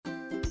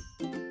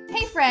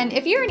Hey friend,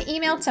 if you're an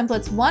Email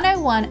Templates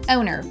 101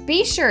 owner,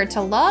 be sure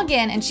to log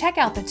in and check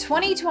out the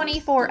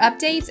 2024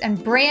 updates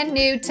and brand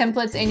new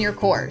templates in your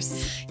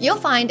course. You'll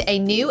find a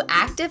new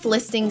active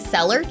listing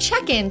seller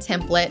check-in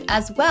template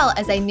as well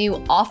as a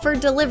new offer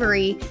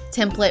delivery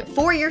template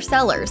for your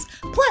sellers,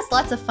 plus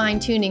lots of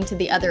fine-tuning to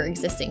the other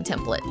existing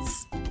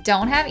templates.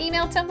 Don't have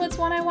Email Templates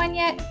 101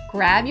 yet?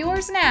 Grab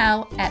yours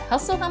now at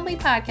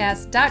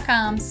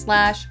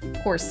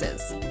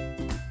hustlehumblypodcast.com/courses.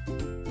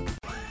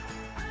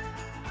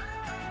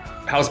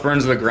 House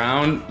burns to the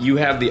ground, you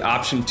have the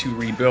option to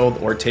rebuild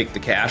or take the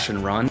cash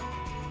and run.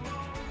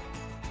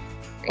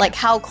 Like,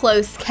 how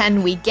close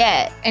can we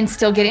get? And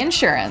still get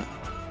insurance.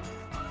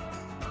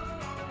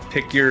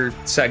 Pick your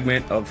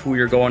segment of who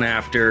you're going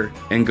after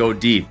and go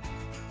deep.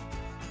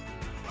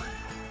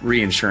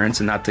 Reinsurance,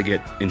 and not to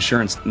get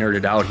insurance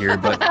nerded out here,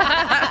 but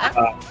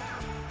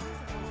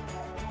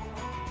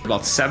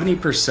about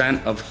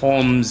 70% of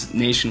homes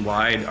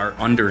nationwide are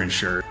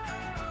underinsured.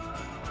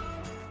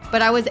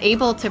 But I was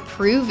able to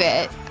prove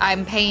it.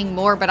 I'm paying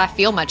more, but I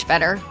feel much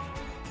better.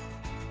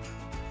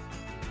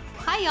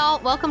 Hi, y'all.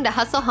 Welcome to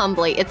Hustle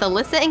Humbly. It's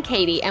Alyssa and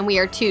Katie, and we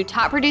are two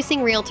top producing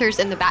realtors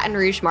in the Baton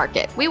Rouge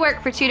market. We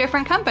work for two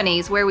different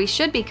companies where we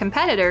should be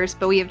competitors,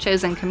 but we have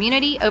chosen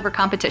community over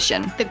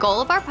competition. The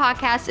goal of our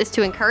podcast is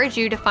to encourage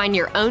you to find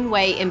your own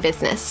way in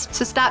business.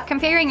 So stop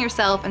comparing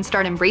yourself and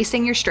start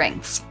embracing your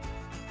strengths.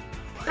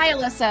 Hi,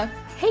 Alyssa.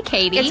 Hey,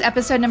 Katie. It's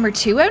episode number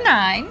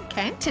 209.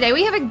 Okay. Today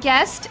we have a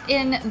guest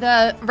in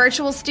the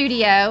virtual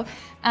studio,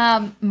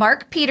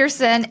 Mark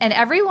Peterson, and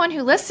everyone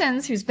who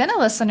listens, who's been a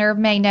listener,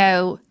 may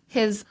know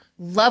his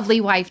lovely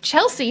wife,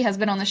 Chelsea, has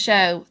been on the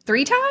show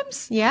 3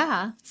 times.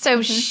 Yeah.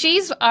 So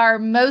she's our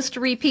most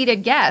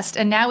repeated guest,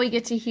 and now we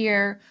get to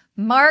hear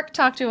Mark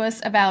talk to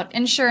us about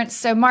insurance.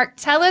 So Mark,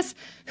 tell us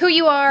who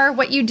you are,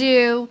 what you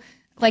do,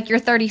 like your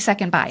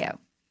 30-second bio.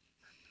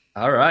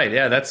 All right.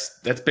 Yeah,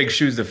 that's big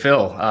shoes to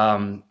fill.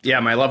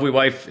 My lovely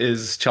wife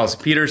is Chelsea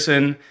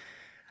Peterson.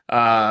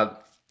 I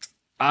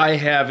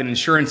have an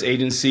insurance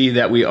agency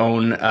that we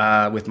own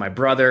with my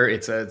brother.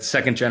 It's a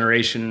second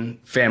generation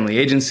family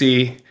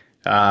agency.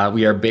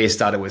 We are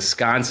based out of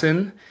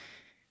Wisconsin,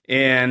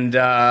 and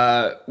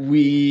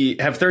we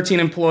have 13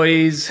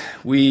 employees.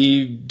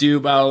 We do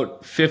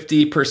about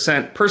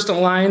 50%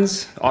 personal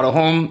lines, auto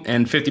home,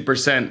 and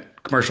 50%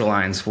 commercial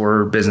lines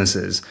for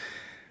businesses.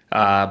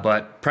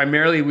 But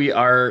primarily we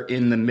are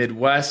in the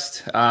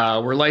Midwest.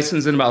 We're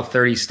licensed in about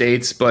 30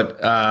 states,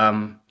 but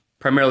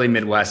primarily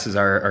Midwest is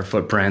our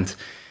footprint.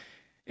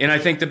 And I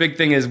think the big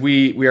thing is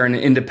we are an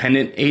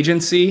independent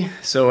agency.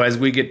 So as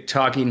we get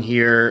talking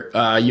here,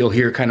 you'll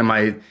hear kind of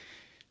my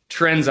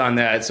trends on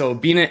that. So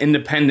being an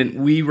independent,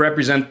 we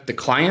represent the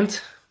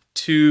client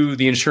to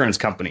the insurance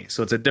company.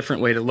 So it's a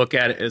different way to look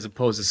at it as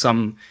opposed to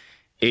some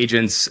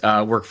agents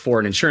work for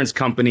an insurance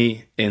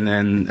company, and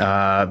then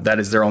that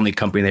is their only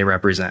company they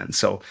represent.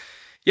 So,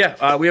 we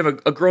have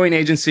a growing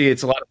agency.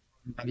 It's a lot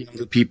of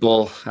younger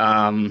people.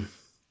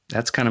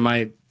 That's kind of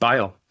my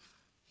bio.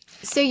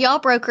 So y'all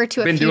broker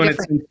to a few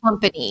different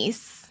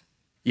companies.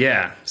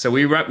 Yeah. So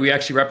we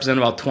actually represent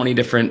about 20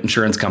 different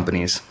insurance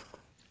companies.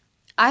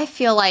 I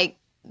feel like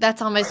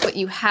that's almost what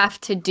you have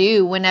to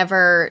do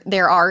whenever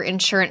there are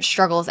insurance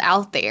struggles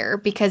out there,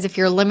 because if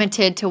you're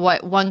limited to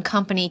what one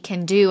company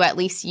can do, at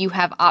least you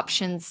have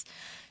options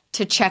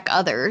to check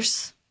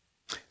others.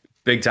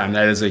 Big time.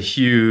 That is a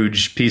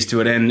huge piece to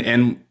it.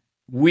 And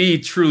we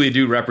truly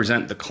do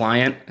represent the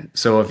client.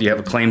 So if you have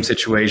a claim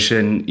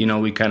situation,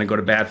 we kind of go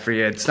to bat for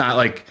you. It's not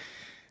like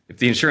if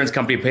the insurance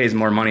company pays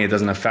more money, it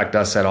doesn't affect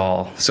us at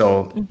all.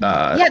 So,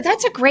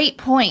 that's a great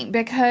point,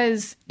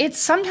 because it's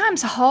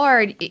sometimes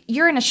hard.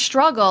 You're in a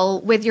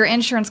struggle with your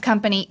insurance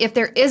company if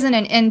there isn't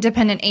an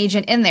independent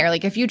agent in there.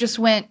 Like if you just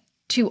went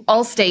to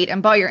Allstate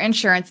and bought your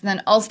insurance and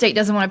then Allstate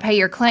doesn't want to pay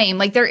your claim,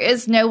 like there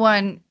is no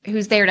one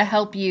who's there to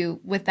help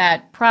you with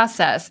that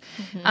process.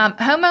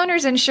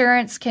 Homeowners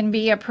insurance can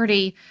be a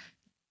pretty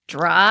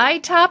dry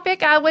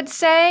topic, I would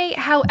say.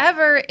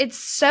 However, it's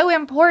so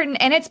important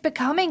and it's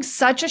becoming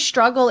such a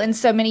struggle in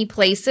so many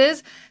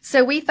places.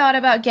 So we thought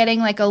about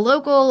getting like a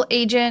local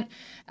agent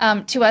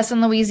to us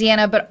in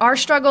Louisiana, but our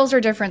struggles are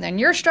different than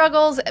your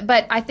struggles.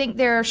 But I think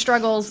there are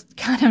struggles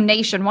kind of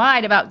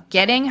nationwide about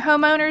getting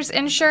homeowners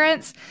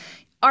insurance.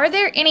 Are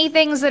there any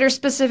things that are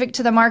specific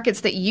to the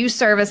markets that you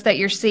service that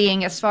you're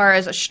seeing as far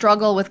as a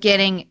struggle with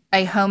getting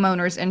a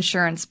homeowner's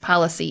insurance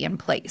policy in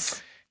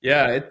place?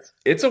 Yeah,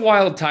 it's a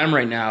wild time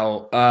right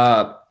now.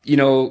 I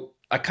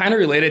kind of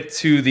relate it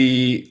to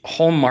the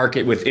home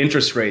market with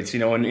interest rates.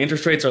 When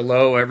interest rates are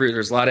low,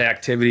 there's a lot of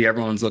activity.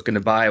 Everyone's looking to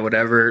buy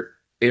whatever.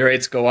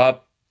 Rates go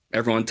up,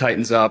 everyone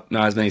tightens up.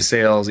 Not as many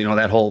sales.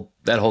 That whole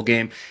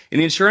game. In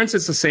the insurance,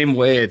 it's the same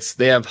way.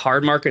 They have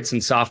hard markets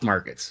and soft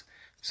markets.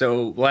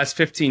 So the last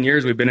 15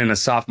 years, we've been in a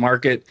soft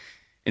market.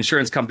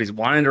 Insurance companies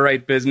wanting to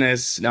write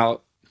business.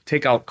 Now,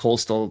 take out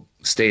coastal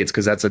states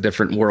because that's a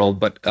different world,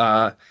 but.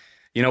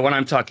 When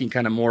I'm talking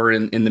kind of more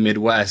in the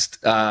Midwest,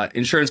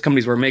 insurance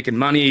companies were making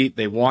money.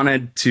 They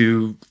wanted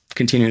to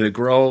continue to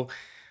grow.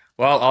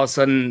 Well, all of a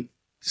sudden,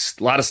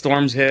 a lot of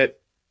storms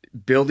hit.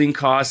 Building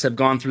costs have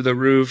gone through the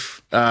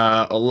roof.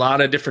 A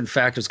lot of different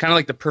factors, kind of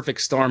like the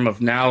perfect storm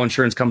of now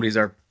insurance companies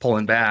are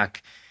pulling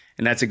back.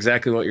 And that's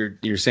exactly what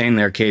you're saying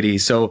there, Katie.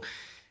 So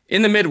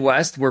in the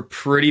Midwest, we're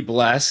pretty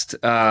blessed.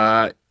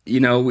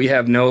 We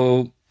have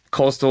no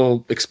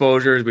coastal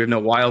exposures. We have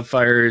no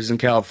wildfires in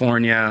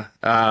California.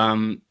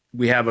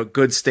 We have a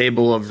good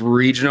stable of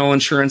regional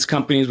insurance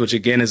companies, which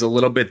again is a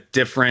little bit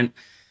different.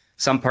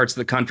 Some parts of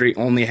the country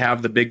only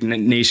have the big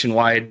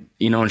nationwide,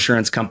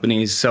 insurance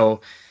companies.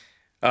 So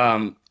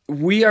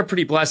we are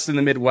pretty blessed in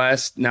the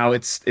Midwest. Now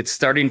it's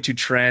starting to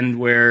trend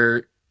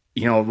where,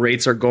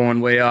 rates are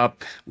going way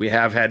up. We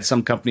have had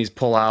some companies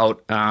pull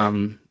out.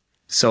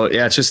 So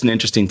yeah, it's just an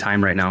interesting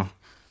time right now.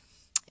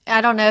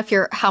 I don't know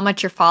how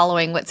much you're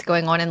following what's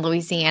going on in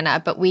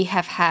Louisiana, but we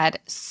have had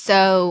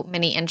so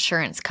many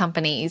insurance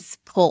companies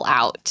pull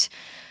out.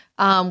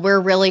 We're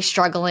really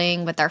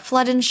struggling with our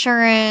flood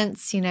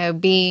insurance,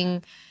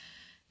 being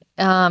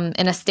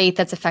in a state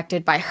that's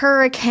affected by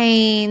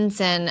hurricanes.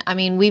 And I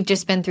mean, we've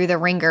just been through the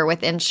ringer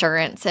with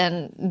insurance.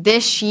 And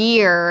this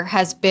year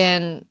has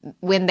been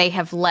when they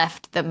have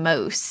left the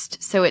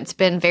most. So it's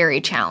been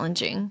very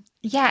challenging.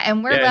 Yeah,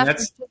 and we're left with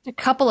just a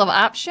couple of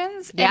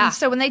options. Yeah. And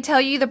so when they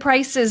tell you the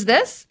price is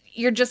this,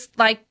 you're just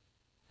like,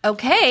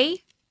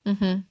 okay.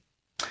 Mm-hmm.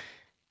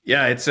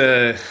 Yeah, it's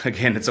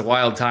a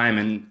wild time,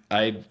 and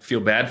I feel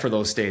bad for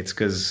those states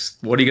because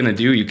what are you going to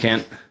do? You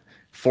can't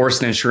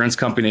force an insurance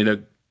company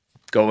to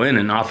go in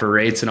and offer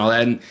rates and all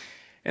that.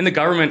 And the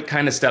government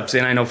kind of steps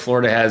in. I know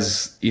Florida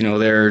has,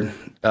 their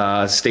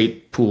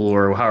state pool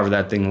or however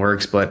that thing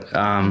works, but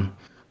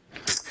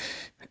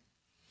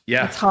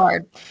yeah. It's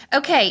hard.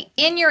 Okay,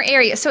 in your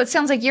area, so it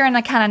sounds like you're in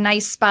a kind of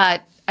nice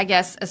spot, I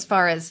guess, as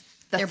far as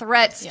the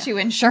threats to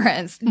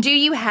insurance. Do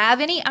you have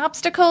any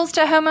obstacles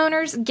to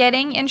homeowners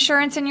getting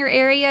insurance in your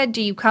area?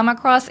 Do you come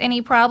across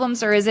any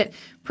problems, or is it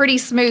pretty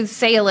smooth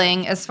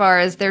sailing as far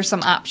as there's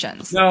some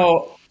options?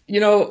 No,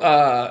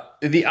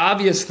 the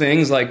obvious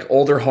things like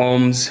older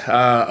homes.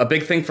 A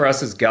big thing for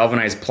us is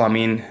galvanized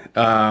plumbing.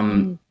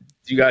 Do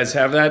you guys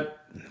have that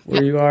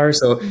where you are?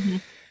 So,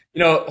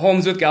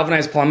 homes with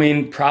galvanized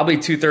plumbing, probably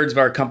 2/3 of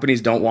our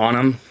companies don't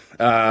want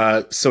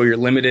them. So you're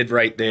limited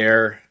right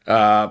there.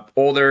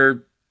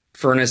 Older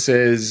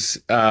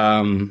furnaces,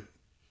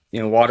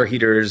 water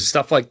heaters,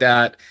 stuff like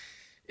that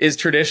is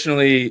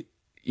traditionally,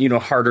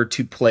 harder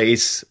to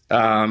place.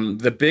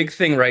 The big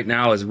thing right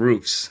now is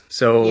roofs.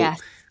 So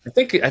yes. I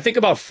think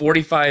about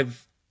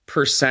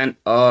 45%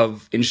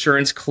 of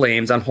insurance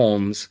claims on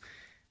homes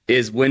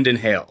is wind and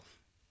hail.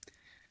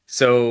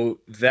 So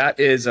that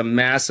is a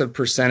massive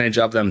percentage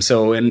of them.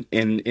 So in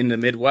the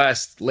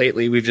Midwest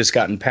lately, we've just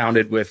gotten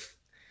pounded with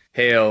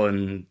hail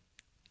and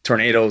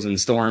tornadoes and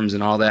storms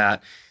and all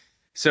that.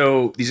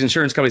 So these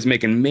insurance companies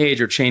making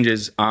major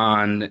changes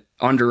on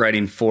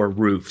underwriting for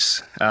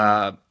roofs.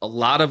 A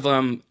lot of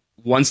them,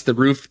 once the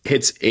roof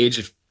hits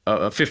age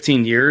of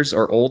 15 years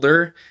or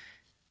older,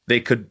 they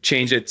could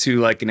change it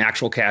to like an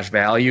actual cash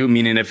value,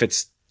 meaning if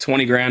it's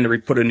 20 grand to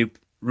put a new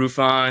roof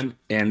on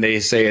and they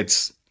say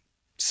it's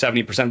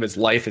 70% of its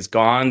life is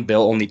gone,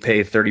 they'll only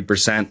pay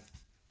 30%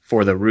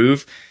 for the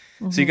roof.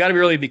 So you got to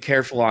really be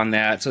careful on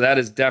that. So that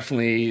is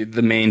definitely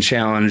the main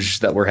challenge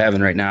that we're having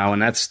right now, and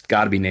that's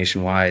got to be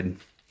nationwide.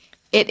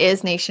 It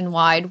is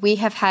nationwide. We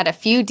have had a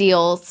few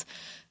deals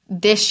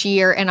this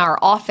year in our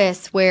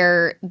office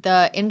where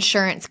the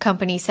insurance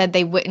company said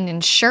they wouldn't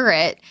insure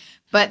it,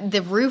 but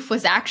the roof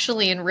was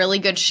actually in really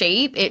good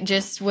shape. It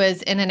just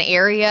was in an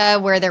area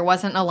where there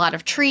wasn't a lot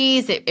of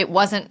trees. It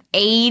wasn't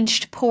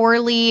aged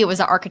poorly. It was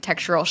an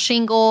architectural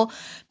shingle.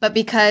 But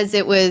because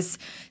it was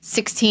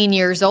 16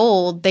 years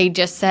old, they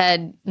just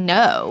said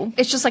no.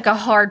 It's just like a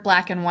hard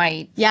black and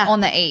white on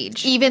the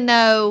age. Even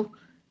though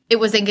it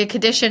was in good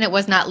condition, it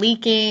was not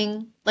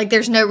leaking. Like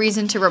there's no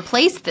reason to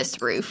replace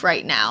this roof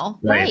right now.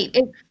 Right.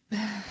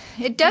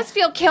 It does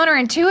feel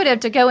counterintuitive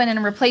to go in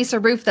and replace a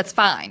roof that's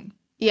fine.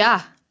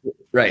 Yeah.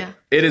 Right. Yeah.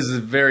 It is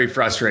very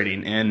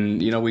frustrating.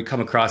 And, we come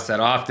across that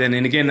often.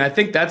 And again, I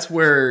think that's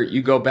where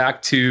you go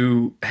back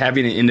to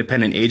having an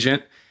independent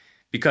agent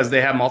because they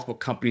have multiple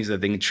companies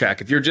that they can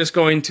check. If you're just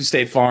going to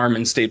State Farm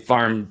and State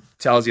Farm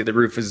tells you the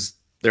roof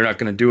they're not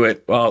going to do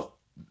it, well,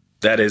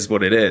 that is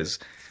what it is.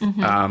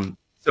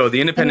 So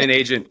the independent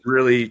agent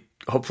really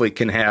hopefully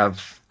can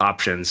have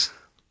options.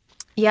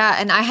 Yeah,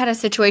 and I had a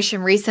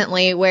situation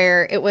recently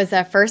where it was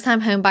a first-time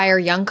home buyer,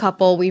 young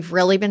couple. We've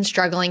really been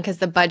struggling because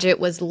the budget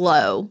was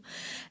low.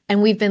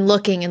 And we've been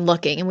looking and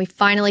looking, and we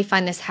finally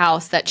find this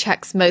house that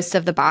checks most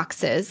of the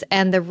boxes.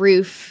 And the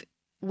roof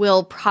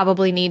will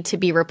probably need to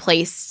be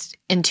replaced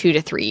in 2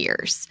 to 3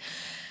 years.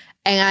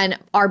 And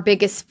our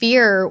biggest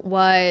fear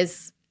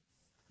was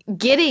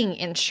getting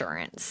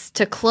insurance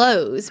to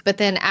close. But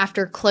then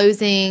after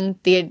closing,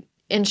 the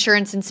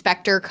insurance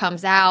inspector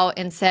comes out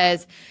and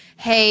says,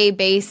 hey,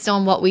 based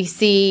on what we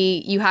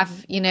see, you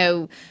have,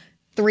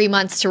 3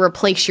 months to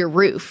replace your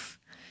roof.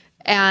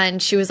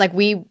 And she was like,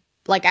 we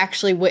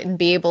actually wouldn't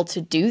be able to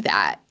do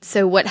that.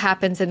 So what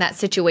happens in that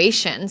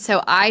situation?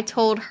 So I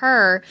told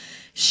her,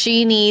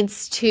 she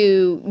needs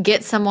to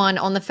get someone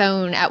on the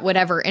phone at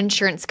whatever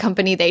insurance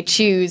company they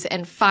choose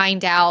and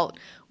find out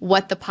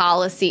what the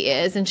policy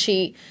is. And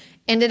she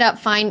ended up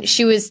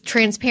she was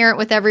transparent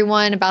with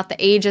everyone about the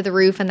age of the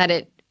roof and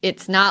that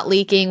it's not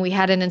leaking. We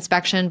had an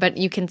inspection, but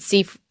you can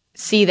see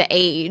the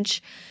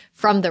age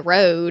from the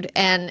road.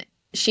 And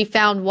she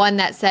found one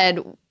that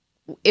said,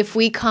 if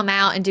we come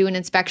out and do an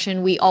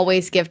inspection, we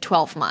always give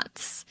 12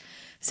 months.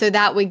 So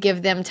that would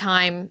give them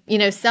time,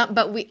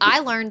 I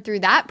learned through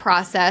that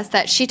process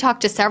that she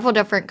talked to several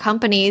different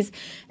companies,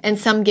 and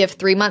some give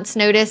 3 months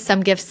notice,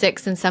 some give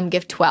 6, and some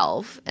give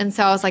 12. And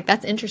so I was like,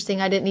 that's interesting.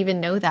 I didn't even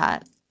know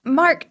that.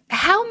 Mark,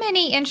 how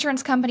many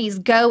insurance companies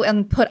go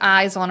and put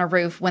eyes on a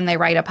roof when they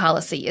write a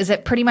policy? Is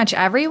it pretty much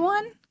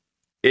everyone?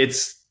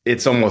 It's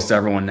almost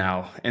everyone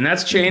now. And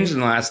that's changed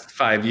in the last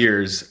 5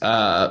 years.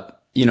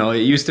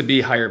 It used to be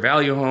higher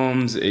value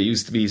homes. It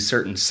used to be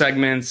certain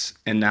segments.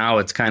 And now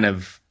it's kind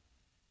of,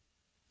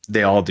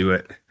 they all do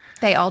it.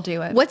 They all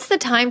do it. What's the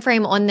time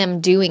frame on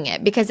them doing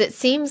it? Because it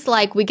seems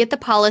like we get the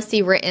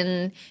policy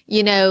written,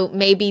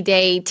 maybe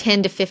day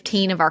 10 to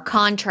 15 of our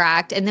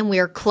contract, and then we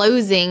are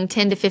closing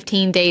 10 to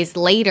 15 days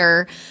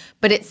later.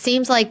 But it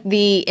seems like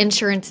the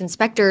insurance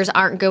inspectors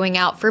aren't going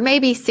out for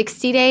maybe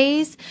 60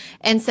 days.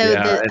 And so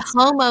the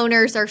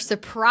homeowners are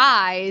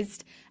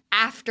surprised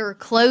after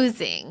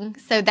closing.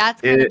 So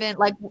that's kind of been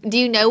like, do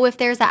you know if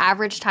there's an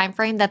average time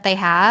frame that they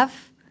have?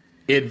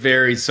 It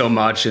varies so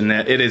much, and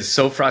that it is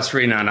so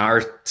frustrating on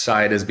our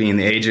side as being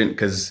the agent,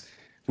 because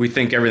we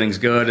think everything's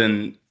good,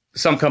 and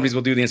some companies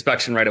will do the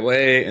inspection right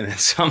away, and then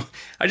some.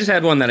 I just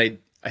had one that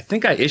I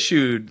think I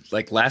issued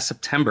like last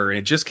September, and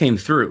it just came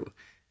through,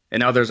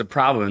 and now there's a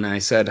problem. And I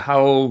said,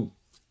 "How?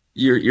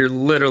 You're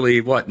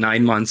literally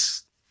 9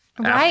 months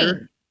right.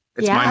 after?"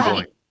 It's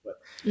mind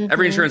blowing.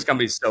 Every insurance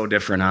company is so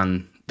different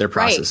on their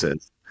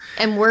processes,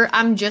 and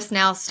I'm just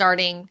now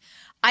starting.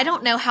 I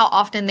don't know how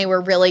often they were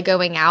really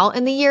going out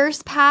in the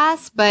years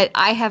past, but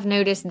I have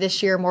noticed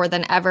this year more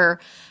than ever,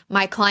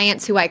 my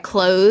clients who I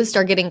closed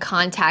are getting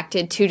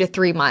contacted 2 to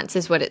 3 months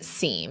is what it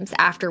seems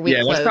after we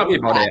closed. Yeah, that's probably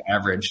about an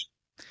average.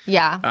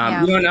 Yeah.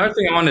 Another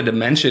thing I wanted to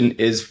mention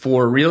is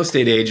for real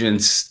estate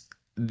agents,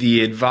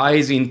 the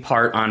advising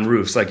part on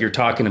roofs, like you're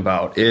talking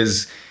about,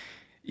 is,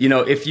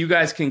 if you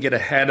guys can get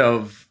ahead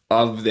of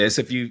this,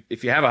 if you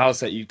have a house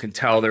that you can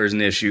tell there's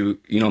an issue,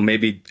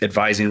 maybe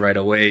advising right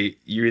away,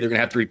 you're either gonna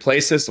have to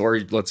replace this or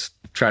let's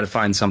try to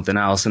find something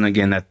else. And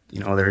again, that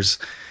there's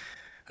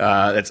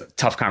that's a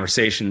tough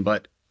conversation,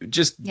 but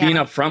just being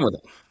upfront with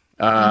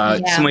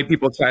them. So many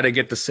people try to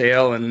get the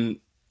sale and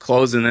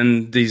close, and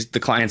then the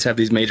clients have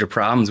these major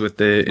problems with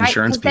the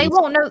insurance piece. They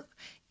won't know.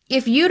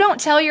 If you don't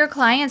tell your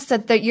clients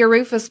that your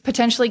roof is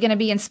potentially going to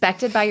be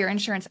inspected by your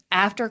insurance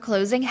after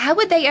closing, how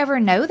would they ever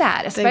know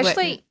that?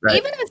 Especially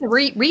even as a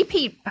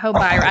repeat home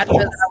buyer, I don't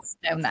know that I would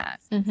have known that.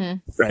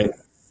 Mm-hmm. Right.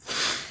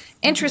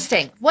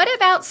 Interesting. What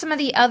about some of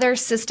the other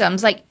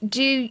systems? Like,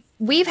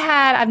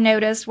 I've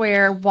noticed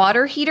where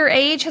water heater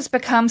age has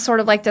become sort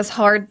of like this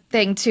hard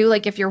thing too.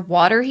 Like if your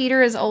water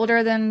heater is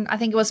older than, I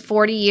think it was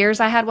 40 years.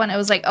 I had one. It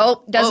was like,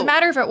 doesn't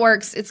matter if it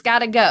works. It's got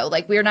to go.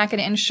 Like, we're not going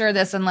to insure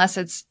this unless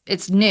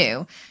it's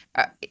new.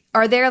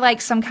 Are there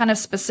like some kind of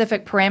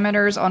specific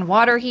parameters on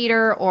water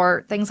heater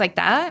or things like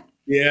that?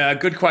 Yeah,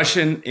 good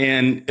question.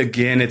 And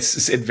again, it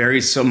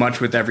varies so much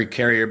with every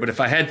carrier. But if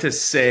I had to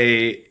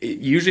say,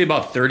 usually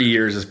about 30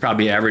 years is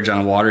probably average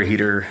on a water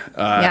heater.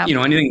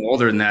 Anything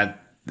older than that,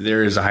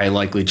 there is a high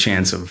likely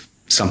chance of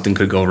something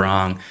could go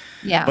wrong.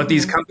 Yeah. But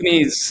these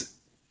companies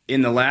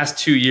in the last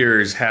 2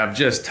 years have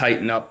just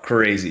tightened up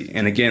crazy.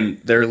 And again,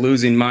 they're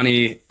losing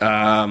money.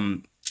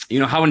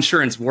 How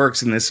insurance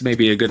works, and this may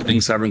be a good thing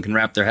so everyone can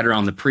wrap their head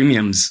around the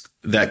premiums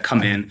that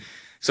come in.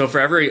 So for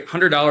every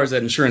 $100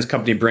 that insurance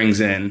company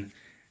brings in,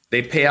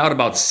 they pay out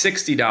about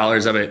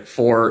 $60 of it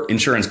for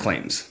insurance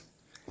claims.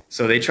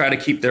 So they try to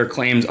keep their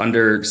claims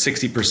under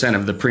 60%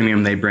 of the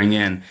premium they bring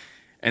in.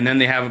 And then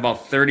they have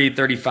about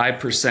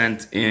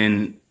 35%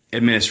 in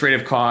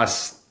administrative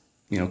costs,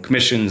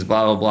 commissions,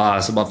 blah, blah, blah.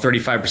 So about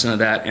 35% of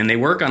that. And they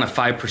work on a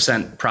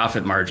 5%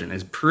 profit margin.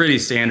 It's pretty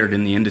standard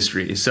in the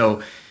industry.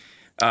 So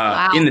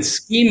in the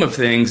scheme of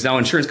things, now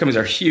insurance companies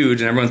are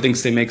huge and everyone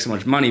thinks they make so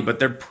much money, but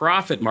their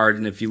profit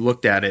margin, if you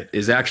looked at it,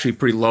 is actually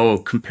pretty low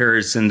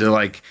comparison to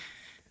like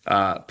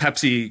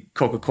Pepsi,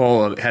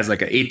 Coca-Cola has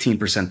like an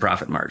 18%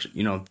 profit margin.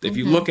 If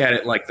you look at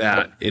it like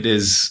that, it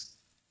is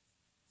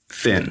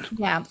thin.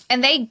 Yeah.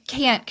 And they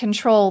can't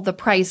control the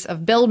price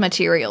of build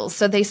materials.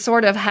 So they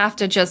sort of have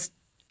to just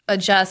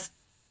adjust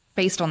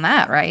based on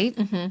that, right?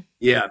 Mm-hmm.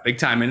 Yeah, big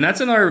time. And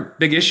that's another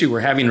big issue we're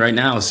having right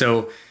now.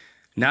 So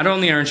not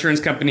only are insurance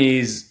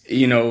companies,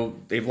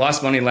 they've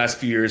lost money the last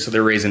few years, so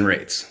they're raising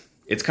rates.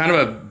 It's kind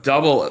of a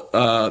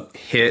double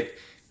hit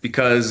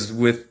because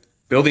with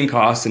building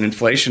costs and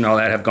inflation, all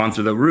that have gone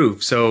through the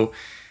roof. So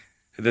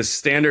the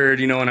standard,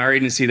 in our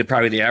agency,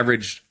 probably the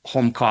average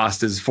home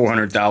cost is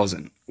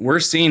 $400,000. We're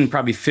seeing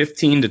probably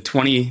 15 to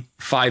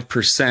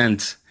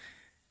 25%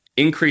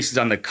 increases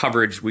on the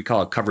coverage. We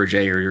call it coverage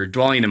A, or your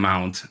dwelling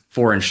amount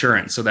for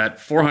insurance. So that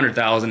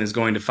 $400,000 is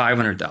going to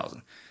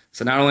 $500,000.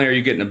 So not only are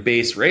you getting a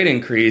base rate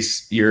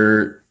increase,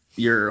 your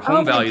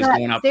home value is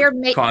going up.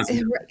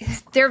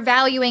 They're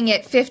valuing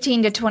it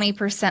 15 to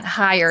 20%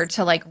 higher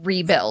to like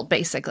rebuild,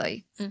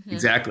 basically. Mm-hmm.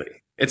 Exactly.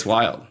 It's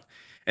wild.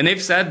 And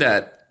they've said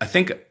that I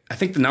think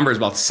the number is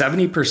about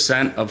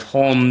 70% of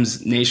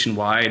homes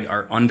nationwide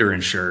are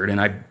underinsured,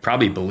 and I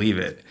probably believe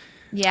it.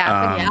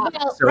 Yeah.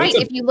 So right.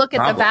 If you look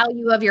at the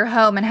value of your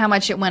home and how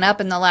much it went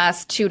up in the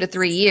last 2 to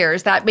 3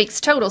 years, that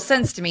makes total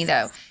sense to me,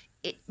 though.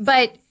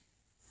 But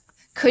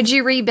could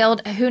you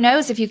rebuild? Who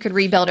knows if you could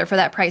rebuild it for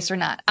that price or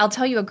not? I'll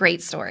tell you a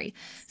great story.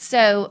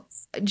 So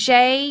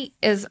Jay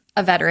is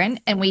a veteran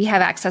and we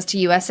have access to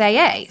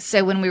USAA.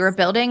 So when we were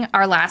building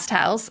our last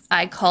house,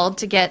 I called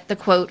to get the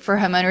quote for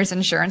homeowners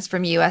insurance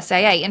from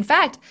USAA. In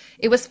fact,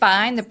 it was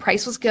fine. The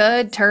price was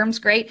good. Terms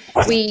great.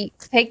 We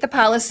take the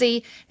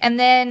policy and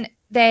then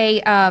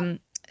they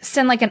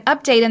send like an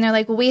update and they're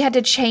like, well, we had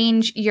to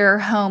change your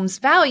home's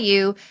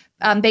value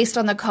based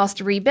on the cost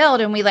to rebuild.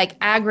 And we like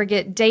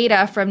aggregate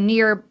data from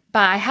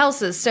nearby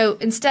houses. So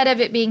instead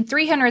of it being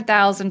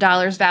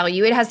 $300,000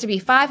 value, it has to be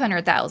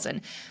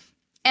 $500,000.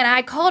 And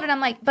I called and I'm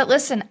like, but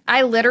listen,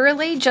 I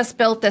literally just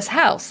built this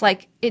house.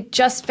 Like it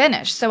just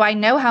finished. So I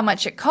know how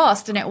much it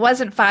cost and it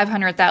wasn't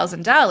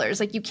 $500,000.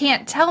 Like you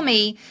can't tell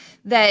me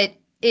that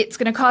it's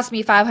going to cost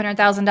me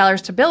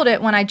 $500,000 to build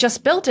it when I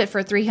just built it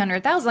for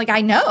 $300,000. Like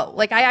I know,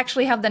 like I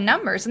actually have the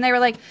numbers. And they were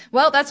like,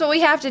 well, that's what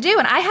we have to do.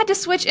 And I had to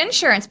switch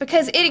insurance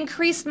because it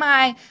increased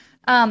my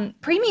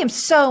premium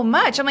so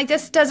much. I'm like,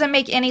 this doesn't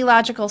make any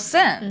logical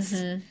sense.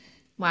 Mm-hmm.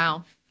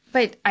 Wow.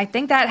 But I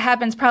think that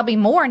happens probably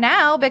more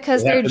now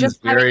because they're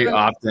just very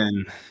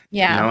often.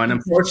 Yeah. You know, and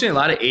unfortunately, a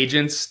lot of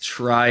agents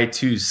try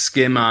to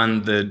skim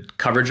on the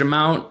coverage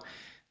amount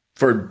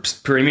for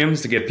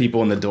premiums to get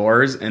people in the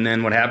doors. And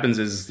then what happens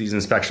is these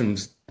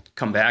inspections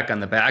come back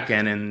on the back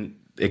end and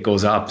it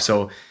goes up.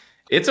 So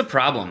it's a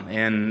problem.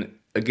 And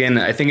again,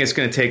 I think it's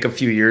going to take a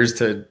few years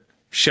to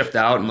shift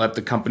out and let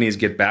the companies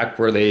get back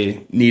where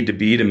they need to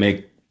be to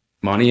make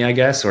money, I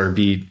guess, or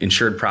be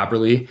insured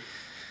properly.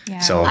 Yeah.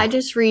 So I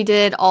just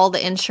redid all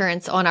the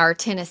insurance on our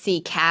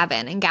Tennessee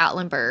cabin in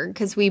Gatlinburg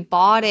because we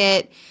bought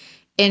it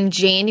in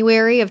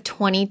January of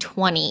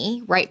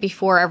 2020, right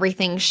before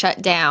everything shut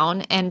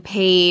down, and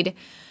paid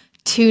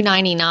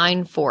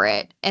 $299 for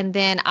it. And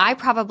then I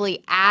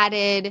probably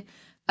added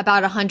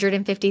about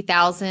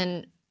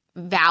 $150,000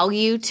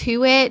 value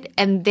to it.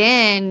 And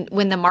then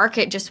when the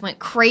market just went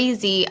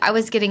crazy, I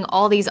was getting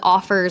all these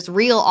offers,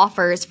 real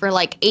offers for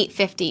like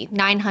 $850,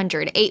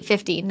 $900,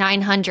 $850,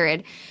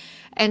 $900.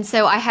 And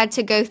so I had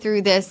to go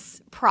through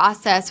this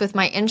process with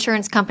my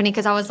insurance company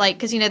because I was like,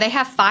 because, you know, they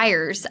have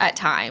fires at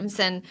times.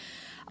 And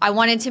I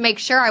wanted to make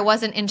sure I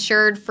wasn't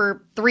insured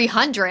for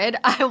 $300.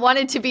 I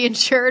wanted to be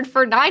insured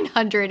for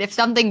 $900 if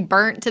something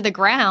burnt to the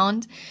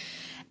ground.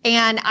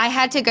 And I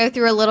had to go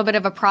through a little bit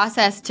of a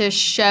process to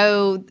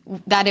show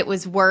that it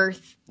was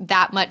worth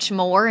that much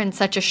more in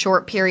such a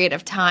short period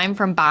of time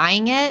from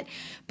buying it.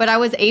 But I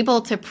was able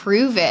to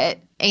prove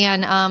it.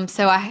 And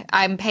so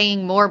I'm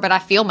paying more, but I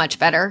feel much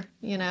better,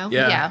 you know?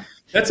 Yeah.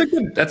 That's a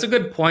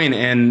good point.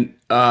 And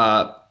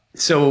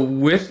so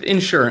with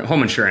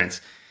home insurance,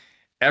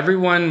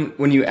 everyone,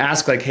 when you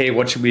ask like, hey,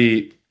 what should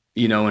we,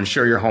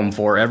 insure your home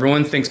for?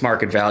 Everyone thinks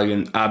market value.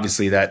 And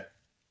obviously that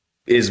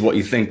is what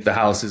you think the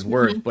house is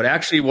worth. Mm-hmm. But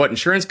actually what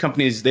insurance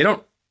companies, they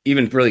don't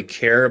even really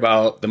care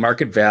about the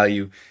market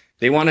value.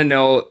 They want to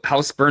know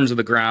house burns to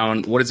the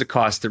ground. What does it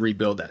cost to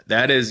rebuild that?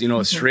 That is,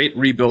 a straight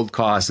rebuild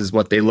cost is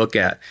what they look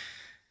at.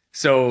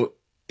 So,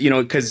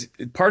 because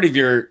part of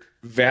your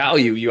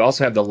value, you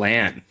also have the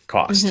land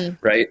cost,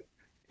 mm-hmm. right?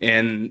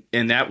 And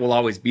that will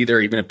always be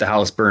there even if the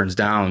house burns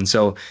down.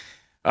 So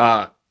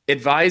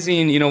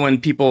advising,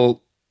 when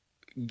people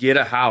get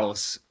a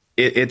house,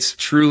 it's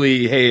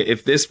truly, hey,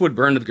 if this would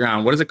burn to the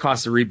ground, what does it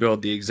cost to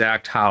rebuild the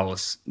exact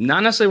house?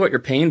 Not necessarily what you're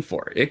paying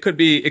for. It could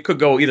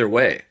go either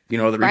way.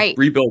 The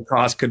rebuild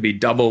cost could be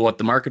double what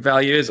the market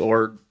value is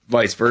or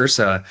vice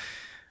versa.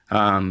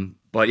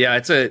 But yeah,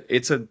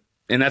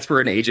 and that's where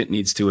an agent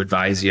needs to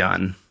advise you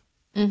on.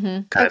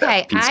 Mm-hmm.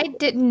 Okay, I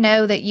didn't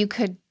know that you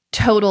could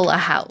total a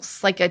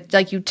house, like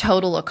you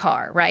total a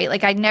car, right?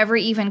 Like I never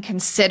even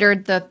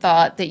considered the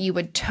thought that you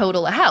would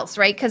total a house,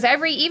 right? Because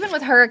even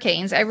with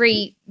hurricanes,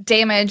 every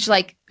damage,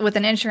 like with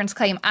an insurance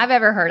claim I've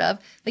ever heard of,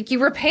 like you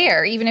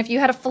repair, even if you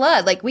had a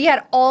flood. Like we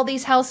had all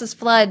these houses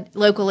flood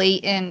locally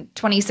in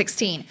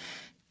 2016.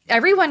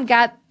 Everyone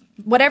got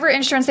whatever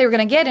insurance they were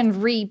going to get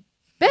and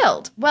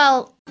rebuild.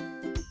 Well,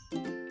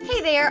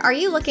 hey there, are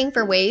you looking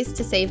for ways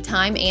to save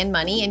time and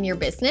money in your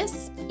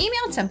business?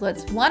 Email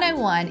Templates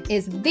 101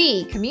 is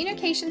the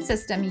communication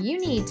system you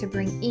need to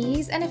bring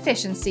ease and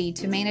efficiency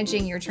to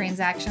managing your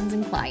transactions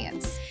and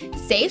clients.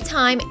 Save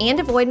time and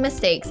avoid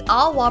mistakes,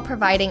 all while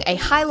providing a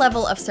high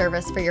level of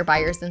service for your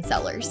buyers and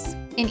sellers.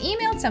 In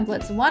Email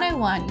Templates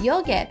 101,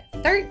 you'll get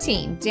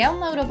 13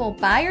 downloadable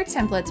buyer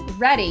templates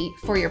ready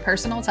for your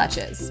personal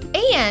touches.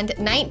 And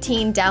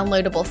 19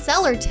 downloadable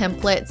seller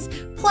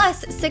templates,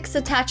 plus 6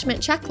 attachment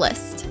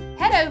checklists.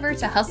 Head over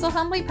to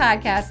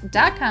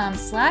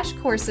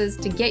hustlehumblypodcast.com/courses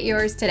to get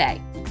yours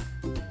today.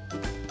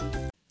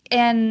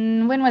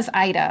 and when was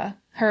Ida?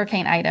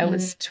 Hurricane Ida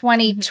was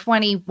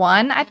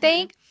 2021, I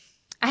think.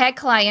 I had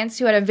clients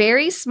who had a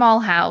very small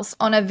house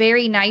on a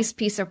very nice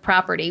piece of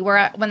property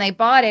where when they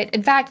bought it,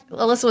 in fact,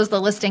 Alyssa was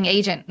the listing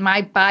agent.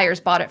 My buyers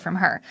bought it from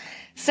her.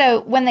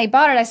 So when they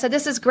bought it, I said,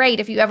 this is great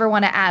if you ever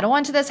want to add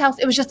on to this house.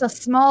 It was just a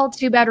small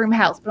 2-bedroom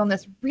house, but on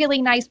this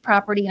really nice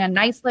property in a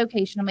nice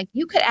location. I'm like,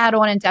 you could add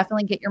on and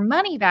definitely get your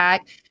money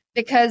back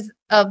because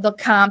of the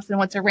comps and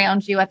what's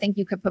around you. I think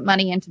you could put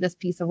money into this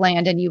piece of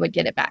land and you would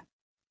get it back.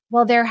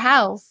 Well, their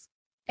house,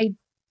 a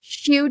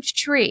huge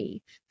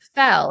tree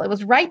fell. It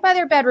was right by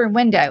their bedroom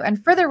window.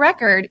 And for the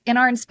record, in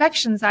our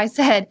inspections, I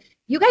said,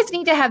 you guys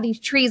need to have these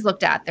trees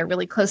looked at. They're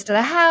really close to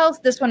the house.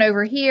 This one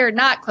over here,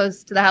 not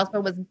close to the house,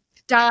 but was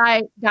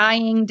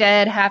dying,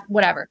 dead, half,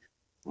 whatever.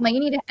 I'm like,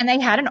 you need to, and they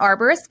had an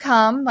arborist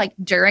come like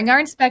during our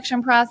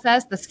inspection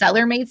process. The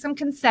seller made some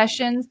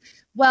concessions.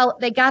 Well,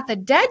 they got the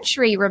dead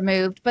tree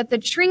removed, but the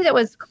tree that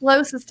was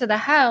closest to the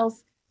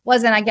house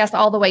wasn't, I guess,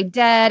 all the way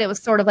dead. It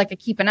was sort of like a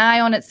keep an eye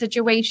on it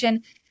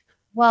situation.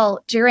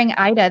 Well, during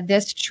Ida,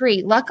 this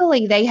tree,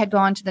 luckily they had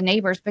gone to the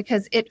neighbors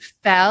because it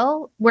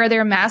fell where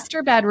their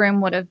master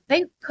bedroom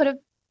they could have,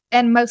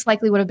 and most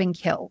likely would have been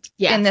killed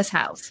in this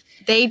house.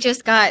 They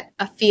just got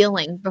a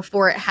feeling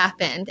before it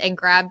happened and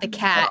grabbed the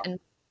cat and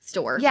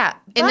store. Yeah.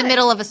 In the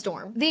middle of a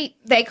storm.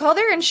 They call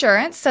their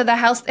insurance. So the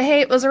house,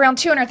 it was around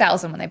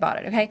 $200,000 when they bought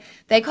it. Okay.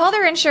 They call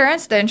their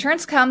insurance. The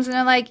insurance comes and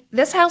they're like,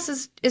 this house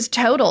is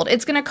totaled.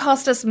 It's going to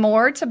cost us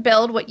more to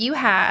build what you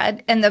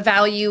had and the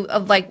value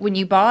of like when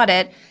you bought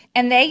it.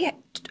 And they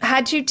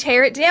had to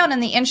tear it down,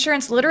 and the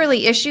insurance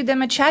literally issued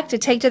them a check to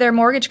take to their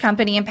mortgage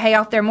company and pay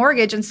off their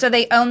mortgage. And so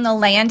they own the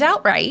land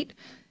outright,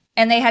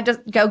 and they had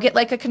to go get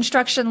like a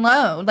construction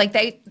loan. Like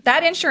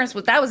that insurance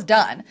was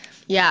done.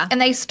 Yeah.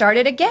 And they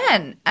started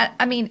again.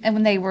 I mean, and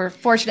when they were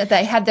fortunate,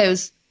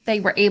 they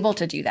were able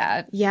to do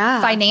that.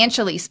 Yeah.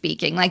 Financially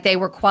speaking, like they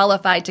were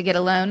qualified to get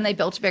a loan. And they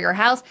built a bigger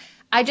house.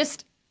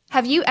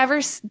 Have you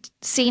ever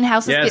seen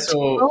houses get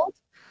totaled?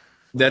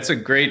 That's a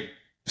great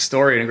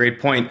story and a great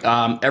point.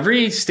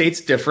 Every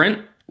state's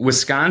different.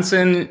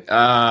 Wisconsin,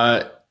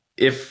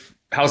 if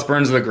house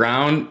burns to the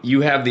ground,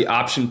 you have the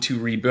option to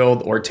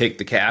rebuild or take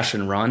the cash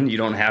and run. You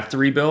don't have to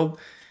rebuild.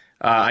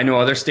 I know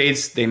other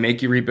states, they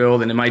make you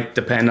rebuild, and it might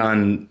depend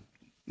on,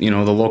 the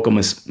local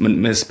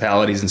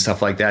municipalities and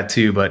stuff like that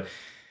too. But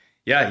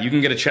yeah, you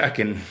can get a check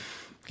and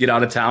get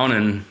out of town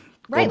and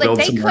right. Like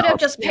they could have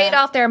just paid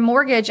off their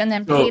mortgage and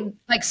then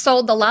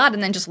sold the lot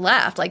and then just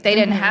left. Like they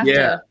didn't have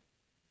to.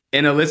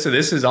 And Alyssa,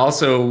 this is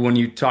also when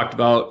you talked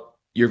about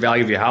your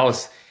value of your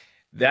house.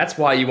 That's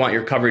why you want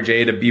your coverage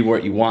A to be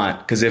what you want.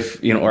 Because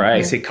if,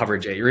 I say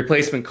coverage A, your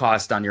replacement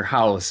cost on your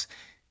house,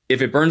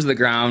 if it burns to the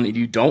ground and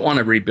you don't want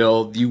to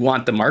rebuild, you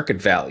want the market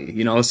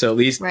value, so at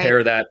least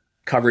pair that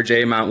coverage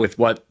A amount with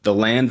what the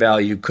land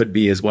value could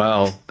be as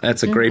well.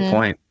 That's a great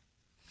point.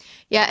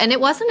 Yeah. And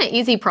it wasn't an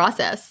easy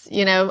process.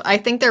 I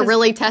think they're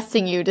really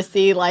testing you to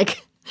see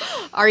like,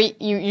 are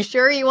you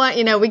sure you want,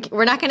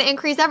 we're not going to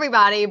increase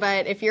everybody,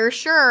 but if you're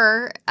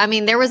sure, I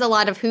mean, there was a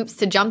lot of hoops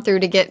to jump through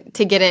to get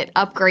it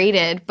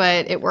upgraded,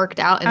 but it worked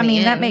out in the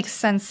end. That makes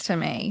sense to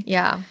me.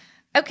 Yeah.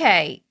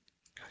 Okay.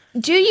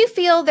 Do you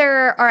feel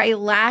there are a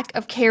lack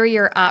of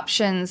carrier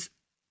options?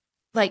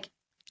 Like,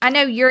 I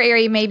know your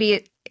area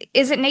maybe,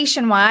 is it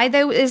nationwide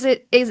though? Is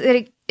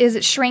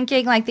it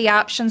shrinking, like the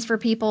options for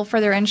people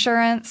for their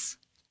insurance?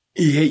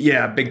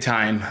 Yeah, big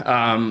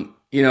time.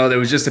 There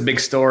was just a big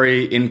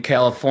story in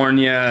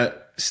California.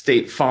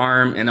 State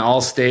Farm and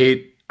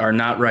Allstate are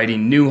not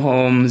writing new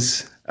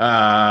homes.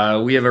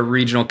 We have a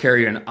regional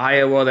carrier in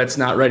Iowa that's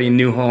not writing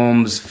new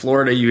homes.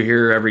 Florida, you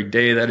hear every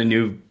day that a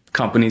new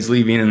company's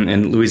leaving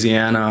in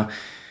Louisiana.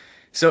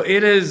 So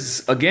it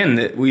is, again,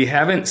 that we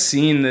haven't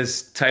seen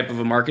this type of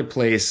a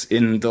marketplace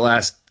in the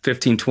last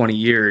 15, 20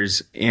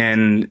 years.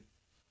 And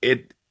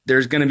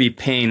there's going to be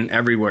pain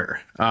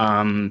everywhere.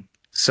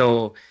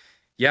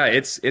 Yeah,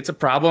 it's a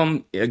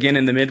problem. Again,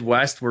 in the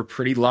Midwest, we're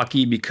pretty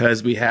lucky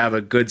because we have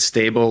a good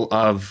stable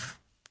of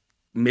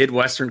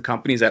Midwestern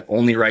companies that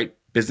only write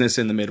business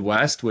in the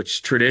Midwest,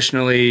 which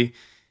traditionally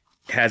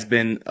has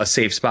been a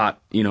safe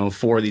spot,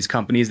 for these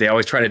companies. They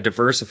always try to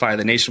diversify.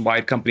 The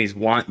nationwide companies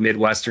want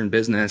Midwestern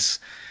business.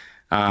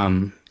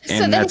 So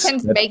they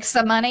can make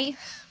some money.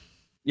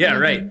 Yeah,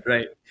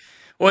 right.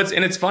 Well,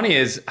 it's funny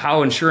is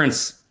how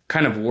insurance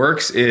kind of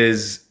works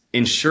is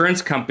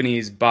insurance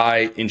companies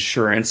buy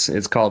insurance.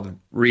 It's called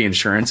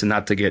reinsurance, and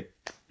not to get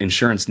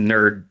insurance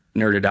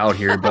nerded out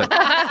here, but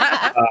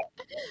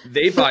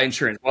they buy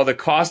insurance. Well, the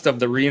cost of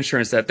the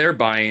reinsurance that they're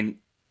buying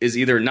is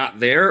either not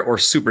there or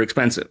super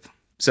expensive.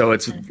 So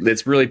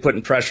it's really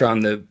putting pressure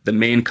on the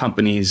main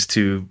companies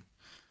to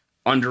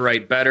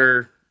underwrite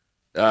better,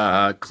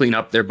 clean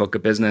up their book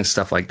of business,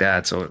 stuff like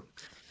that. So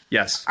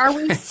yes. Are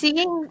we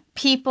seeing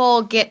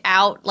people get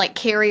out, like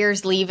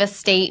carriers leave a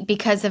state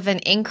because of an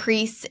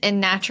increase in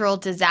natural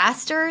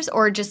disasters,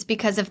 or just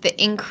because of the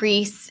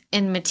increase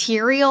in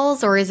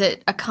materials, or is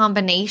it a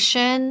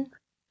combination?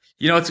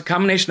 It's a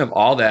combination of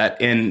all that.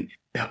 And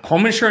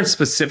home insurance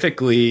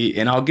specifically,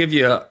 and I'll give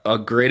you a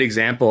great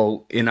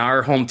example. In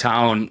our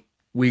hometown,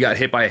 we got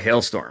hit by a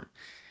hailstorm,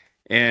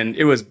 and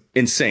it was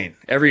insane.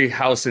 Every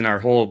house in our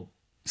whole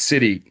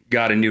city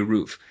got a new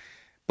roof.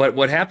 But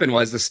what happened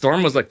was the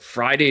storm was like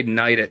Friday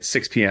night at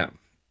 6 p.m.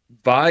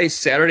 By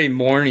Saturday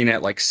morning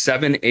at like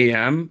 7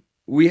 a.m.,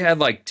 we had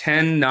like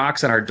 10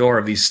 knocks on our door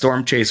of these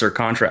storm chaser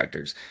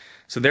contractors.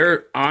 So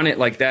they're on it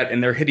like that,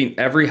 and they're hitting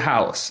every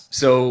house.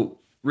 So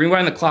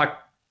rewind the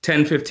clock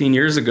 10, 15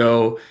 years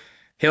ago,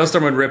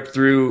 hailstorm would rip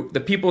through.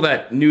 The people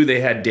that knew they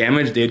had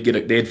damage,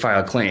 they'd file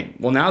a claim.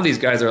 Well, now these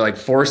guys are like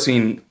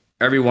forcing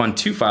everyone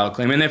to file a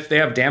claim, and if they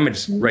have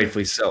damage,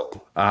 rightfully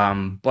so.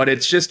 But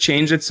it's just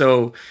changed it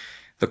so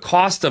the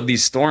cost of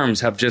these storms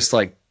have just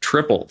like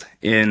tripled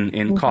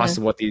in cost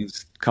of what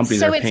these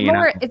companies are paying.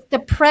 So it's the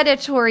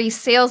predatory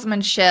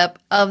salesmanship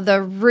of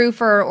the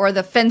roofer or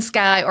the fence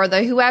guy or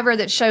the whoever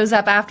that shows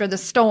up after the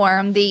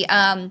storm.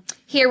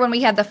 Here when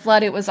we had the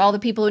flood, it was all the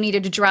people who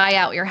needed to dry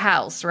out your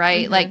house,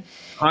 right? Like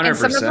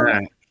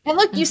 100%. And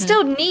look, you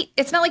still need,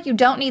 it's not like you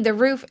don't need the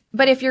roof,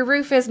 but if your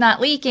roof is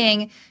not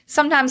leaking,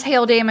 sometimes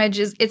hail damage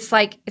it's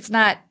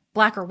not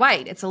black or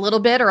white. It's a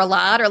little bit or a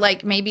lot or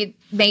like maybe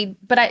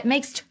but it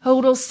makes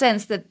total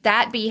sense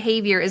that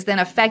behavior is then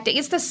affecting.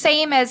 It's the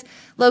same as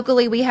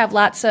locally we have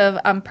lots of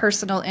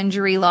personal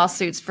injury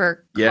lawsuits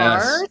for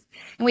cars.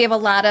 And we have a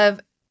lot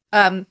of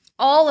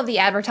all of the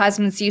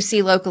advertisements you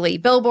see locally,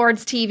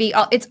 billboards, TV,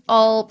 it's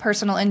all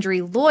personal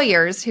injury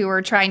lawyers who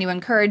are trying to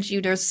encourage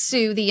you to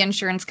sue the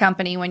insurance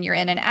company when you're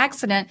in an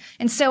accident.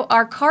 And so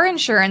our car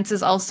insurance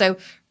is also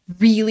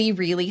really,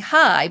 really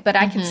high. But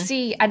I can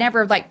see, I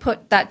never like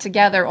put that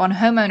together on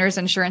homeowners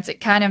insurance.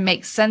 It kind of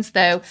makes sense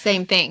though.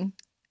 Same thing.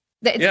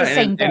 It's the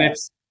same thing. And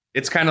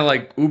it's kind of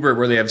like Uber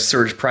where they have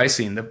surge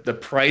pricing. The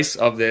price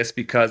of this,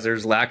 because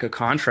there's lack of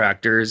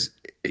contractors,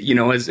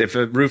 is if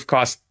a roof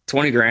costs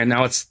 20 grand,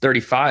 now it's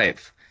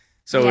 35.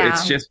 So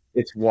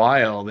it's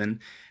wild. And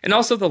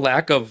also the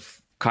lack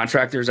of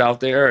contractors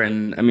out there.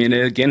 And I mean,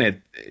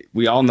 again,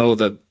 we all know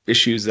the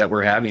issues that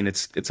we're having.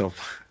 It's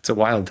a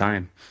wild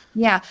time.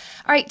 Yeah.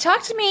 All right.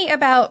 Talk to me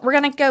about, we're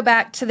going to go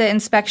back to the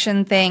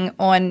inspection thing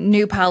on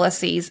new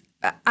policies.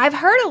 I've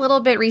heard a little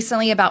bit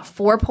recently about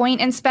 4-point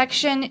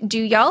inspection.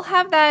 Do y'all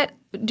have that?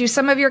 Do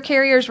some of your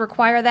carriers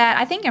require that?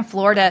 I think in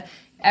Florida,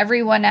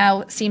 everyone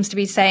now seems to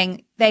be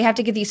saying they have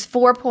to get these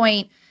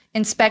 4-point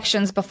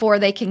inspections before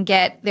they can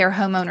get their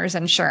homeowner's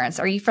insurance.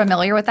 Are you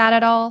familiar with that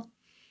at all?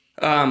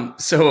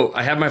 So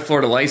I have my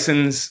Florida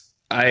license.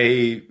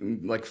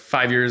 Like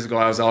 5 years ago,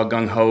 I was all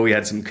gung ho. We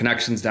had some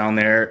connections down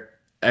there.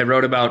 I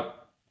wrote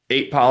about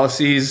 8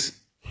 policies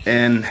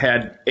and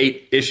had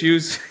 8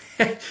 issues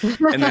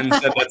and then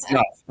said that's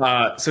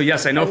enough. So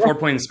yes, I know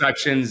 4-point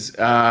inspections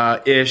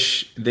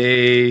ish.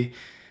 They,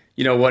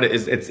 what it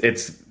is,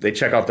 it's they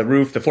check out the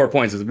roof. The 4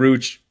 points is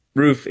roof,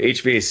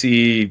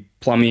 HVAC,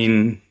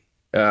 plumbing,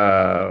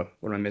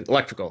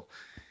 electrical.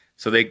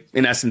 So they,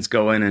 in essence,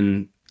 go in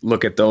and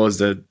look at those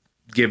to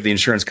give the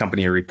insurance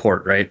company a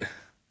report, right?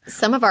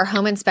 Some of our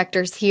home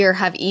inspectors here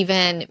have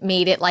even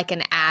made it like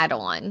an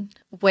add-on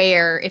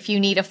where if you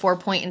need a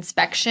 4-point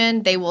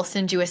inspection, they will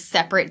send you a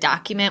separate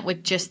document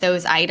with just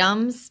those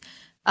items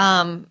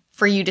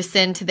for you to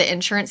send to the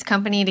insurance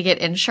company to get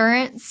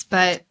insurance.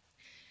 But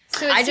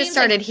so I just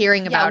started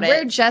hearing about it.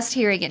 We're just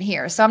hearing it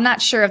here. So I'm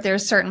not sure if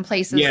there's certain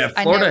places. Yeah,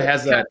 Florida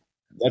has that.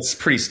 That's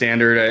pretty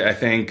standard, I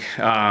think.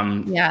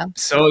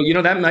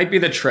 So, that might be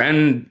the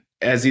trend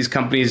as these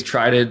companies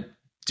try to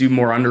do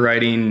more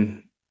underwriting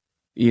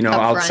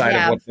outside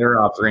of what they're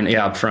offering,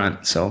 up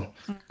front. So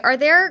are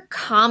there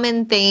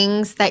common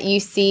things that you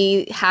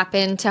see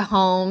happen to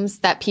homes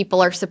that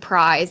people are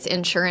surprised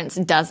insurance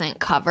doesn't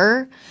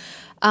cover?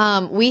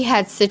 We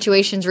had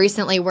situations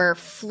recently where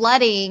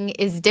flooding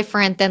is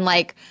different than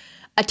like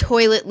a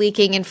toilet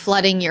leaking and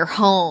flooding your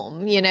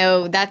home.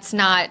 That's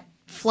not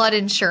flood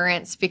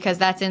insurance because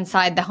that's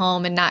inside the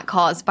home and not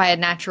caused by a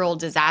natural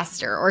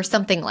disaster or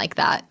something like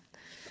that.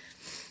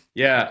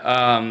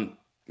 Yeah.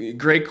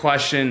 Great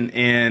question.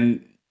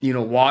 And,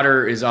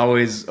 water is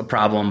always a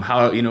problem.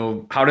 How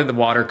did the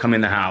water come in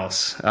the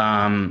house?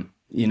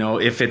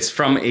 If it's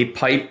from a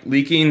pipe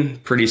leaking,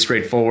 pretty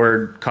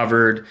straightforward,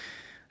 covered.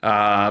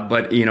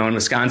 But, in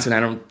Wisconsin, I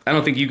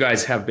don't think you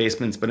guys have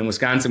basements, but in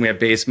Wisconsin, we have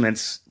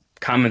basements,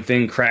 common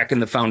thing, crack in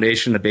the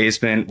foundation of the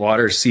basement,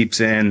 water seeps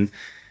in.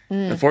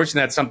 Unfortunately,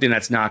 that's something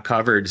that's not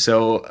covered.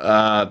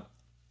 So,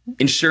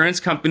 insurance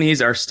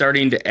companies are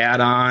starting to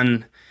add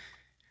on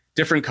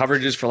different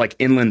coverages for like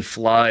inland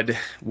flood,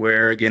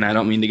 where, again, I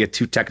don't mean to get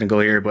too technical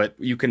here, but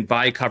you can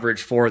buy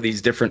coverage for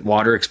these different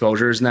water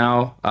exposures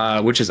now,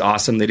 which is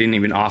awesome. They didn't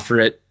even offer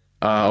it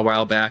a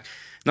while back.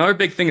 Another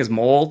big thing is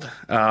mold.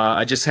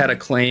 I just had a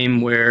claim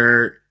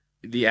where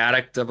the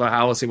attic of a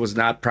house, it was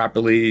not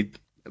properly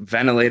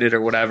ventilated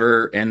or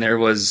whatever, and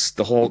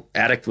the whole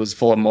attic was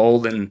full of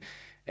mold and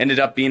ended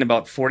up being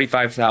about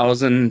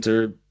 $45,000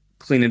 to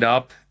clean it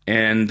up.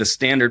 And the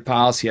standard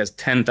policy has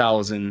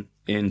 $10,000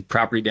 in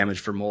property damage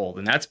for mold.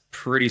 And that's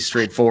pretty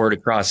straightforward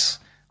across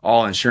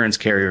all insurance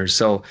carriers.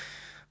 So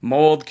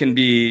mold can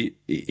be,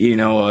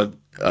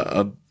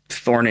 a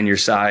thorn in your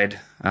side.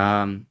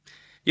 And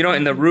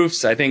the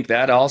roofs, I think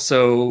that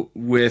also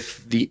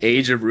with the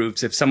age of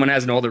roofs, if someone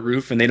has an older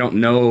roof and they don't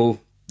know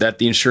that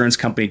the insurance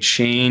company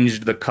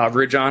changed the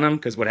coverage on them,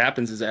 because what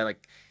happens is that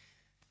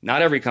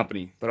not every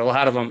company, but a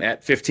lot of them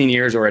at 15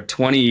 years or at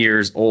 20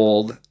 years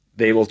old,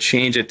 they will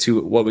change it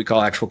to what we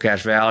call actual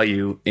cash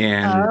value.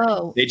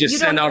 And they just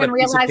send out a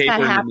piece of paper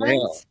in the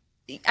mail.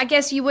 I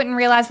guess you wouldn't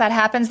realize that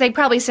happens. They'd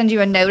probably send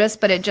you a notice,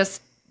 but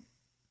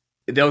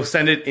they'll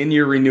send it in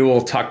your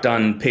renewal tucked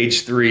on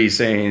page 3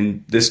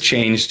 saying this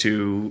changed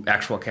to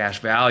actual cash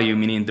value,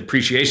 meaning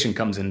depreciation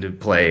comes into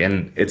play.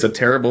 And it's a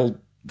terrible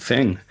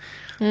thing.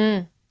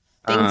 Things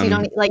you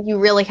don't you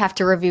really have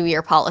to review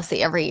your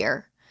policy every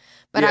year.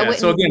 But I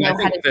wouldn't even know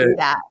how to do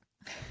that.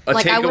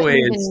 I wouldn't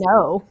even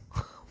know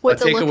what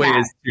to look at. A takeaway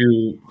is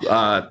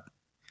to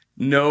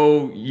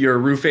know your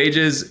roof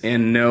ages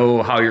and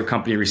know how your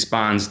company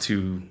responds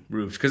to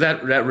roofs, because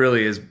that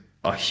really is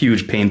a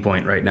huge pain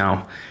point right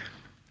now.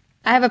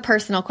 I have a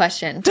personal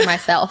question for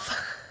myself.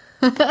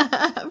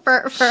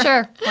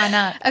 Sure, why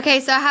not? Okay,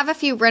 so I have a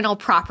few rental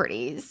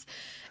properties,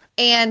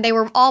 and they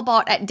were all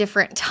bought at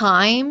different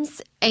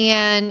times,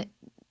 and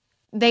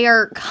they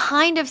are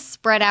kind of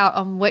spread out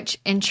on which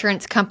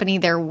insurance company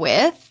they're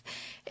with.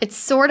 It's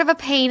sort of a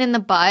pain in the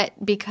butt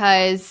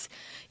because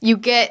you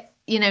get,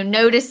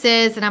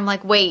 notices, and I'm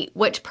like, wait,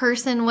 which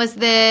person was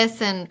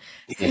this, and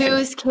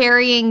who's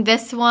carrying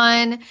this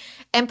one?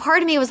 And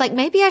part of me was like,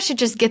 maybe I should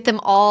just get them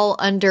all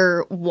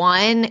under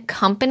one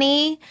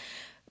company.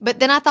 But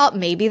then I thought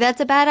maybe that's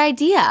a bad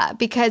idea,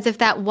 because if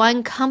that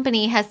one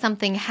company has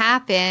something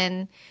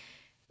happen,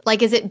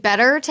 is it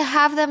better to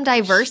have them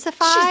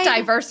diversified? She's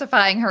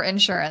diversifying her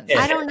insurance.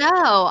 I don't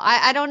know.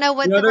 I don't know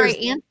what the right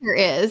answer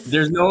is.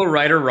 There's no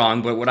right or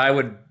wrong, but what I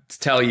would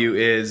tell you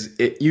is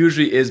it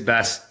usually is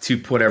best to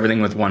put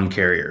everything with one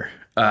carrier.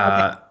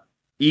 Okay.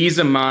 Ease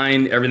of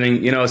mind,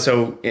 everything,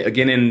 so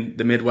again, in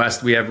the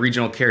Midwest, we have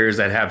regional carriers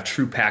that have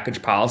true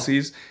package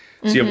policies.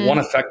 So you have one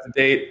effective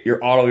date,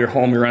 your auto, your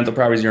home, your rental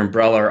properties, your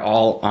umbrella are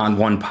all on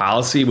one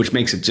policy, which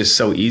makes it just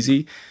so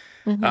easy.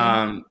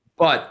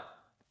 But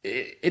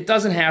it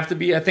doesn't have to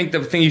be. I think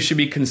the thing you should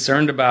be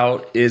concerned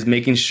about is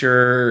making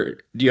sure,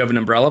 do you have an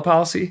umbrella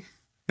policy?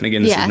 And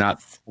again, this is not.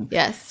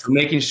 Yes. So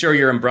making sure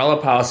your umbrella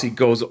policy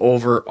goes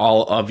over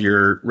all of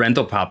your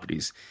rental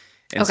properties.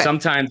 And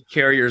sometimes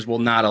carriers will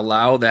not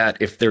allow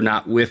that if they're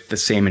not with the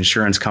same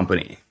insurance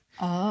company.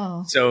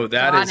 Oh. So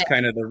that is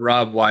kind of the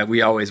rub why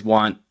we always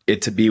want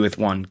it to be with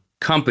one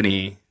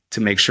company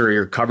to make sure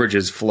your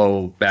coverages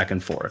flow back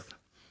and forth.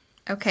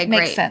 Okay, great.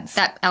 Makes sense.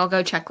 I'll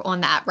go check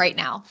on that right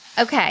now.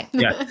 Okay.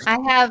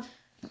 Yeah.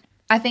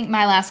 I think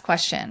my last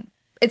question.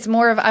 It's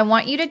more of, I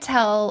want you to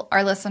tell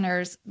our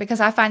listeners, because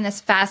I find this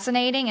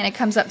fascinating and it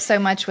comes up so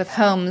much with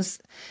homes.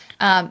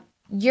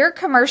 Your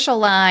commercial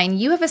line,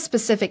 you have a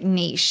specific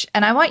niche,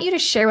 and I want you to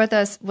share with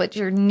us what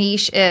your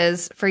niche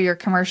is for your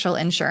commercial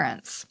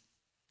insurance.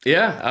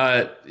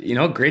 Yeah.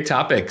 Great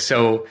topic.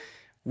 So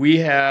we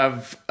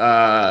have,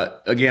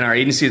 again, our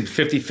agency is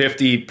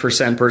 50%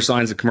 personal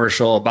lines of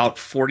commercial. About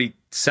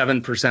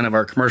 47% of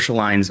our commercial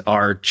lines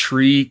are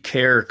tree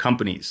care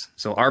companies.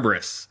 So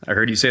arborists. I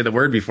heard you say the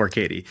word before,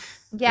 Katie.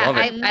 Yeah,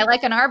 I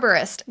like an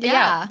arborist.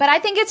 Yeah. But I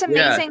think it's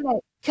amazing that,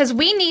 because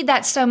we need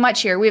that so much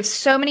here. We have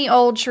so many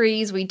old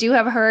trees. We do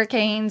have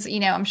hurricanes.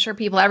 I'm sure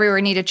people everywhere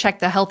need to check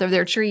the health of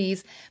their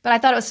trees. But I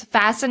thought it was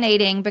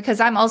fascinating, because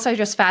I'm also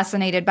just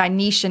fascinated by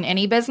niche in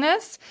any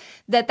business.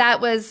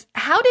 That was,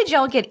 how did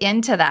y'all get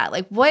into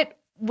that? What,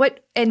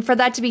 and for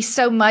that to be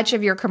so much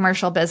of your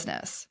commercial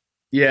business?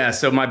 Yeah.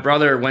 So my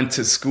brother went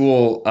to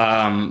school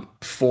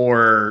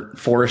for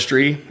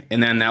forestry,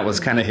 and then that was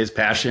kind of his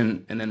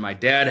passion. And then my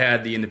dad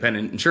had the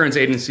independent insurance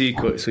agency,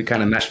 so we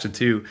kind of meshed the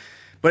two.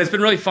 But it's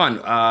been really fun,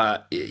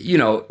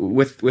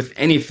 with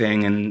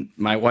anything. And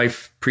my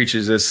wife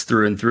preaches this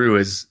through and through: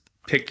 is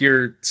pick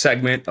your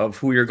segment of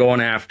who you're going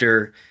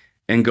after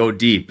and go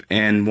deep.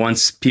 And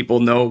once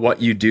people know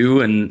what you do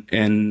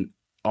and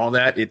all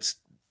that, it's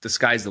the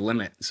sky's the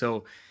limit.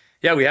 So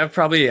yeah, we have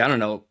probably,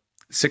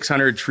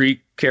 600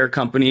 tree care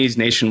companies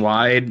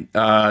nationwide.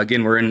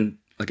 Again, we're in,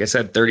 like I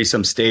said, 30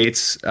 some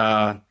states.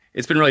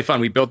 It's been really fun.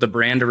 We built a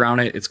brand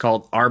around it. It's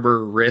called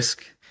Arbor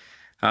Risk.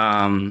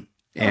 That's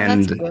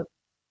cute.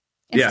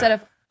 Instead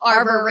of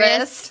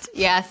arborist.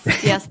 Yes,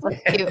 that's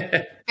cute.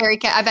 Very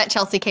cute. I bet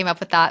Chelsea came up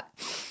with that.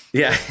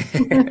 Yeah.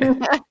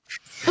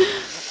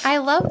 I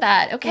love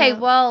that. Okay,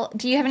 well,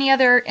 do you have any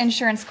other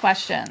insurance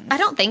questions? I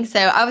don't think so.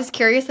 I was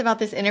curious about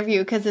this interview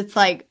because it's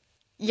like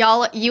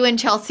you and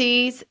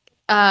Chelsea's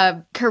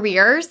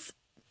careers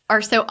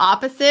are so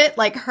opposite.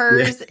 Like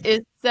hers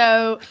is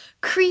so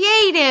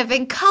creative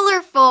and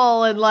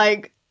colorful and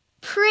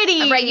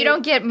pretty. Right, you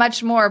don't get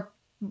much more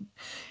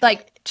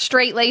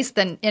straight-laced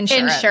than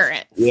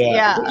insurance.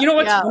 Yeah. You know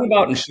what's fun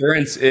about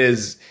insurance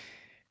is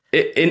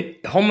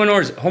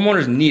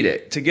homeowners need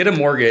it. To get a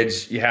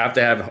mortgage, you have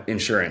to have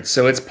insurance.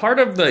 So it's part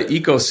of the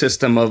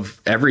ecosystem of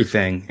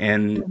everything.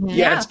 And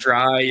it's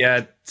dry,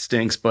 it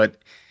stinks,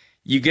 but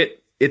you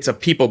get it's a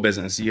people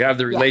business. You have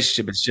the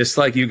relationship. It's just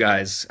like you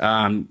guys.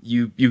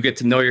 You get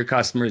to know your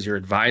customers, your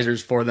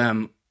advisors for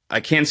them. I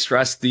can't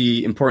stress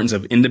the importance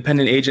of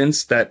independent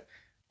agents that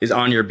is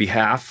on your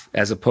behalf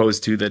as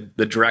opposed to the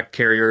direct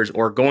carriers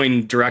or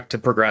going direct to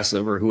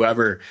Progressive or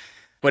whoever.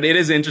 But it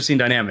is an interesting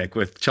dynamic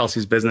with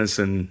Chelsea's business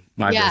and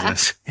my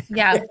business.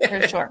 Yeah,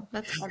 for sure.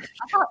 That's wonderful.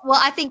 Well,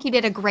 I think you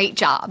did a great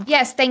job.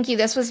 Yes, thank you.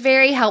 This was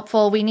very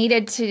helpful. We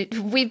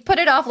put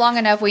it off long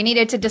enough. We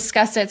needed to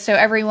discuss it. So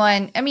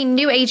everyone,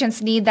 new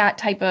agents need that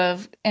type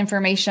of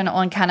information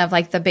on kind of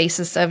like the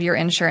basis of your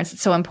insurance.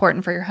 It's so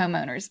important for your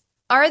homeowners.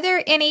 Are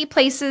there any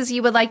places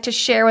you would like to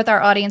share with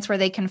our audience where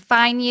they can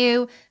find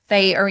you?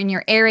 They are in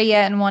your area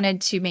and wanted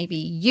to maybe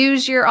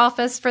use your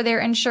office for their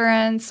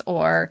insurance,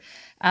 or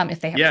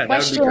if they have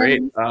questions. That would be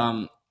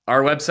great.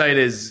 Our website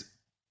is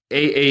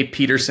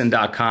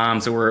aapeterson.com.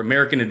 So we're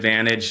American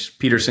Advantage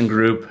Peterson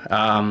Group.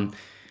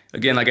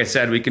 Again, like I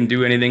said, we can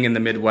do anything in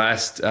the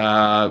Midwest.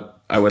 I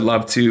would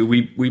love to.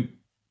 We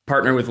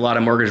partner with a lot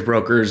of mortgage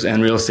brokers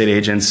and real estate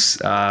agents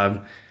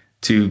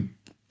to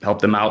help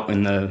them out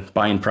in the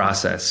buying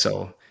process.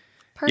 So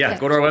go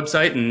to our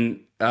website and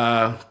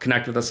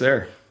connect with us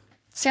there.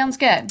 Sounds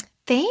good.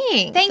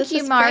 Thank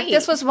you, Mark.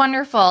 This was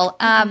wonderful.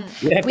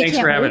 Thanks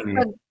for having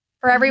me.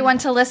 For everyone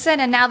to listen,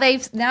 and now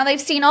they've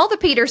seen all the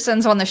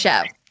Petersons on the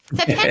show,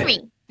 except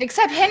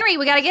Henry.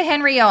 We got to get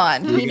Henry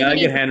on. We got to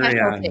get Henry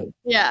on.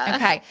 Yeah.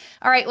 Okay.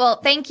 All right.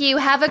 Well, thank you.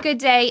 Have a good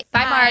day.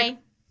 Bye, Mark.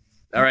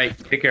 All right.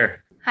 Take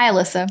care. Hi,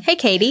 Alyssa. Hey,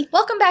 Katie.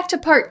 Welcome back to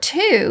part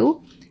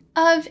 2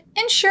 of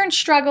Insurance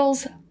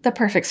Struggles, The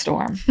Perfect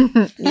Storm.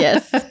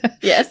 Yes.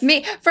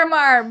 From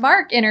our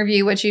Mark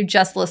interview, which you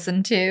just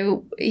listened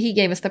to, he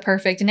gave us the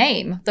perfect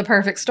name, The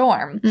Perfect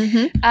Storm.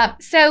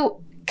 Mm-hmm.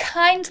 So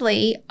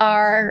kindly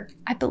our,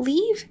 I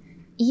believe,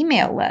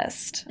 email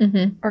list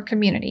or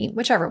community,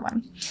 whichever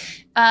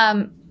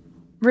one,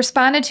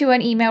 responded to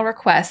an email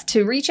request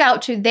to reach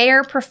out to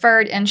their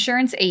preferred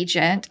insurance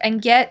agent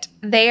and get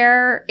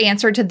their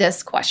answer to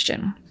this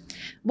question.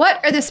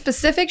 What are the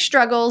specific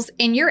struggles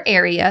in your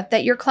area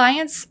that your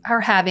clients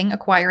are having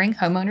acquiring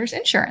homeowners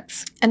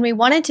insurance? And we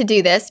wanted to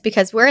do this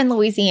because we're in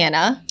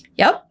Louisiana.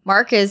 Yep.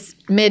 Mark is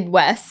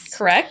Midwest.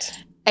 Correct.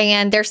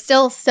 And there's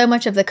still so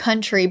much of the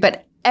country,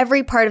 but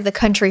every part of the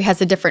country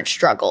has a different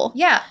struggle.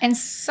 Yeah, and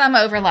some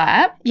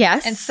overlap.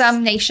 Yes. And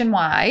some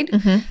nationwide.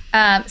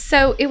 Mm-hmm.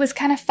 So it was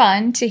kind of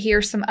fun to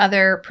hear some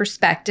other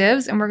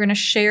perspectives, and we're going to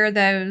share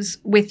those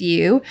with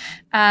you.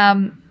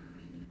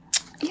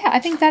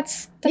 I think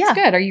that's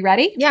good. Are you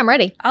ready? Yeah, I'm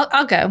ready.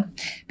 I'll go.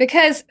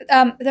 Because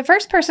the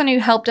first person who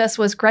helped us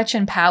was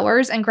Gretchen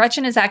Powers. And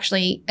Gretchen is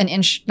actually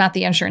not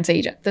the insurance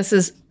agent. This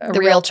is a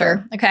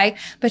realtor. Okay.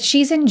 But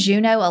she's in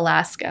Juneau,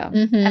 Alaska.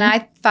 Mm-hmm. And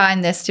I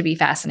find this to be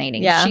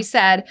fascinating. Yeah. She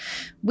said,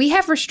 we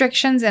have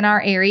restrictions in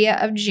our area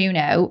of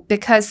Juneau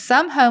because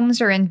some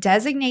homes are in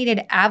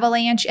designated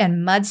avalanche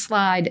and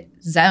mudslide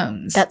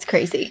zones. That's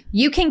crazy.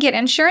 You can get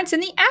insurance in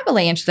the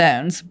avalanche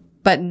zones,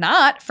 but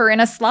not for in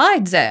a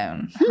slide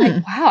zone. I'm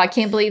like, wow, I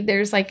can't believe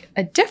there's like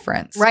a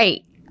difference.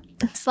 Right.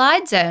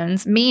 Slide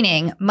zones,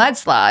 meaning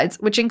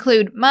mudslides, which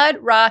include mud,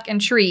 rock,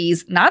 and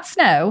trees, not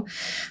snow.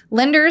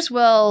 Lenders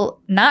will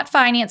not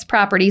finance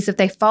properties if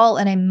they fall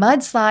in a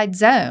mudslide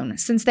zone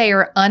since they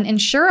are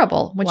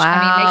uninsurable, which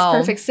makes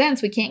perfect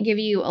sense. We can't give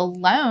you a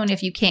loan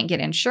if you can't get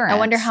insurance. I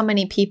wonder how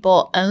many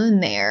people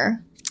own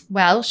there.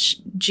 Well,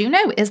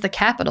 Juneau is the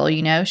capital,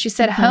 She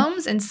said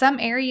homes in some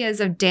areas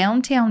of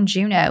downtown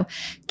Juneau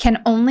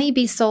can only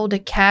be sold to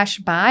cash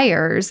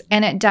buyers,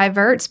 and it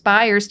diverts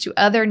buyers to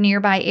other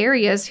nearby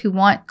areas who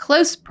want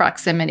close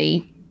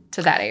proximity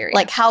to that area.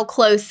 Like, how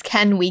close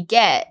can we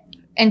get?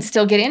 And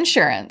still get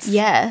insurance.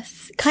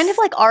 Yes. Kind of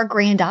like our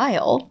Grand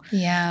Isle.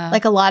 Yeah.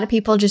 Like a lot of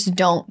people just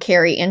don't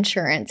carry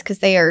insurance because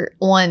they are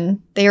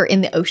in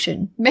the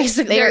ocean.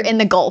 Basically. They're in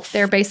the Gulf.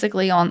 They're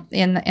basically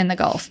in the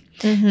Gulf.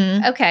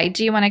 Mm-hmm. Okay.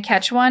 Do you want to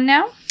catch one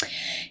now?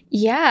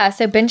 Yeah.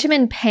 So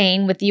Benjamin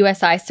Payne with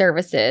USI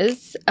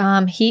Services,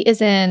 he is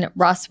in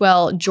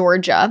Roswell,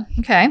 Georgia.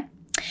 Okay.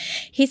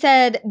 He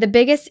said the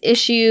biggest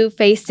issue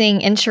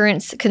facing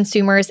insurance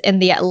consumers in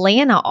the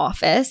Atlanta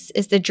office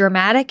is the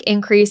dramatic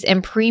increase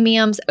in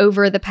premiums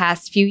over the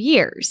past few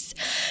years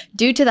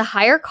due to the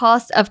higher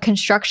cost of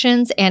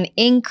constructions and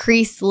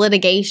increased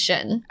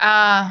litigation.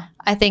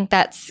 I think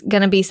that's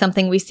going to be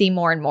something we see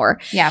more and more.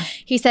 Yeah.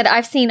 He said,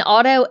 I've seen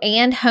auto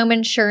and home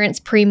insurance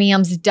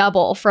premiums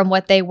double from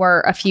what they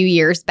were a few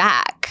years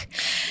back.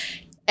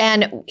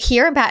 And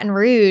here in Baton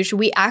Rouge,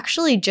 we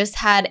actually just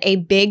had a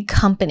big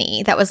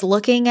company that was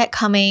looking at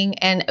coming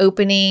and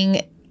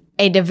opening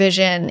a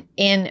division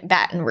in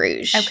Baton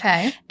Rouge.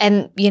 Okay.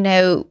 And,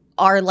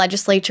 our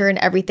legislature and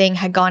everything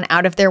had gone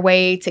out of their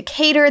way to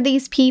cater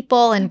these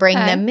people and bring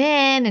them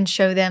in and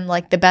show them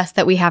like the best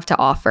that we have to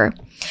offer.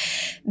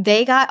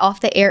 They got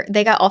off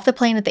the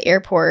plane at the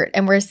airport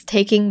and were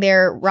taking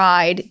their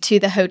ride to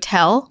the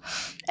hotel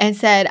and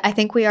said, I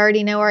think we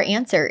already know our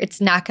answer. It's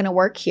not going to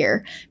work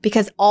here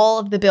because all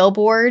of the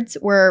billboards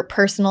were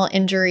personal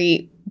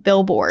injury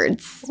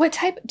billboards.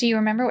 Do you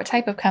remember what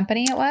type of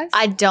company it was?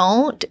 I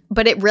don't,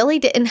 but it really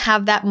didn't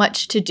have that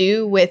much to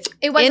do with.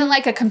 It wasn't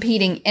like a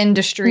competing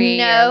industry.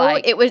 No,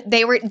 it was.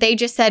 They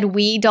just said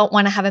we don't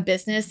want to have a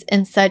business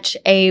in such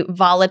a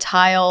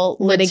volatile,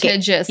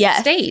 litigious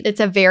state. It's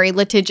a very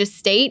litigious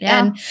state,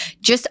 and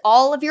just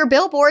all of your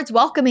billboards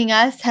welcoming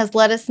us has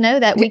let us know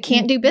that we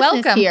can't do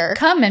business here.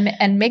 Come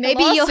and make a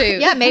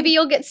lawsuit. Maybe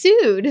you'll get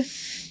sued.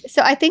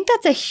 So I think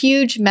that's a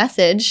huge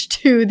message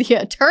to the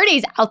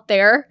attorneys out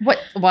there. Well,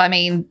 I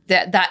mean,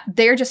 that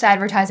they're just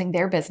advertising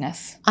their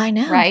business. I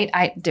know, right?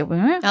 I know.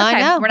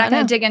 We're not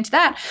going to dig into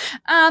that.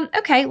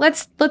 Okay,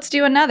 let's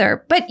do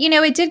another. But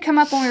it did come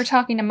up when we were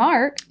talking to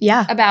Mark.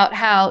 Yeah, about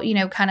how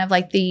kind of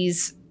like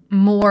these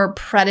more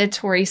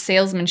predatory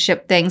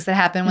salesmanship things that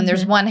happen when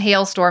there's one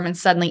hailstorm and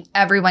suddenly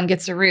everyone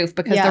gets a roof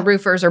because the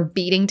roofers are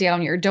beating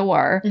down your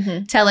door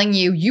telling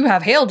you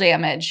have hail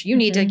damage. You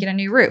need to get a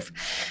new roof.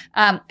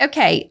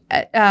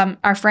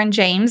 Our friend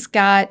James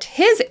got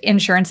his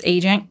insurance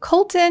agent,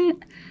 Colton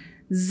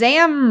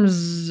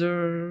Zamsla.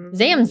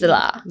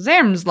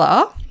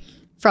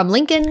 From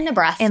Lincoln,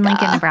 Nebraska. In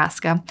Lincoln,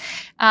 Nebraska.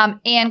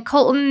 And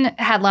Colton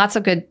had lots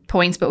of good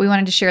points, but we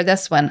wanted to share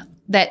this one.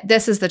 That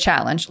this is the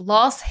challenge.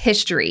 Loss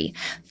history.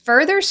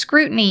 Further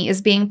scrutiny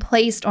is being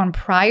placed on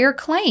prior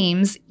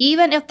claims,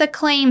 even if the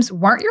claims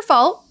weren't your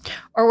fault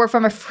or were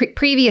from a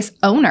previous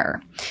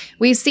owner.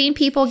 We've seen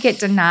people get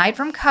denied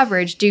from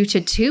coverage due to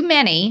too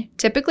many,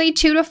 typically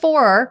 2 to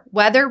 4,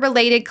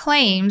 weather-related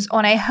claims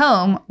on a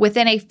home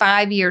within a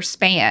 5-year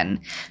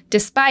span.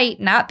 Despite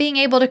not being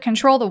able to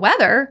control the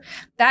weather,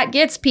 that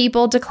gets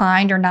people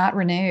declined or not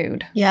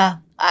renewed. Yeah.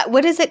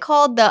 What is it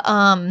called?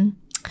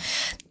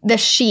 The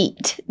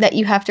sheet that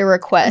you have to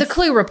request. The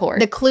clue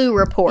report. Yeah, clue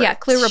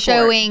report.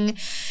 Showing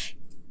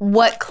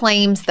what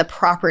claims the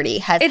property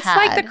has It's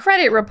like the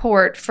credit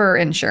report for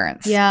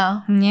insurance.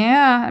 Yeah.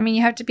 Yeah. I mean,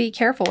 you have to be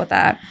careful with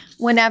that.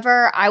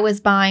 Whenever I was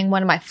buying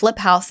one of my flip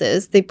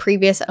houses, the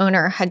previous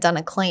owner had done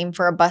a claim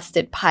for a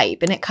busted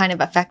pipe, and it kind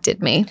of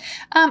affected me.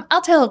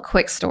 I'll tell a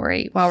quick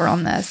story while we're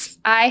on this.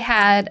 I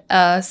had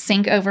a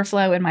sink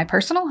overflow in my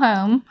personal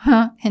home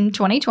in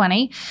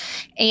 2020,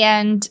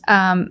 and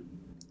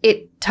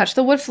it touched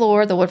the wood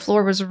floor. The wood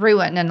floor was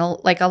ruined in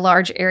a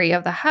large area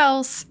of the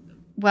house.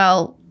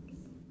 Well,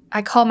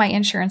 I called my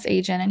insurance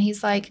agent and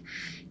he's like,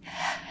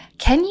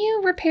 can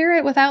you repair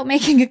it without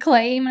making a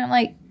claim? And I'm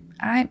like,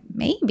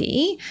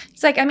 maybe.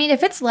 He's like, I mean,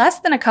 if it's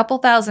less than a couple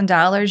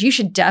 $1,000s, you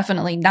should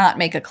definitely not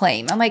make a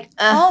claim. I'm like,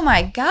 oh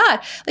my God.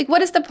 Like,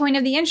 what is the point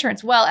of the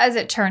insurance? Well, as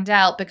it turned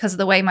out, because of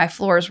the way my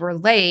floors were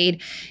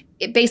laid,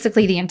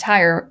 basically the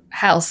entire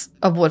house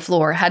of wood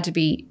floor had to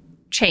be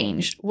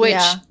changed, which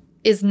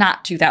is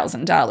not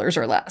 $2,000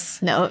 or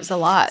less. No, it was a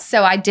lot.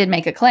 So I did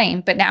make a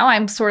claim, but now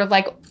I'm sort of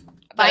like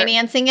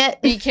financing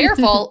it. Be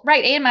careful,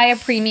 right? And my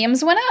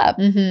premiums went up.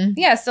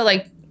 Yeah, so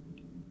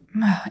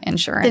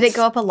insurance. Did it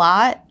go up a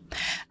lot?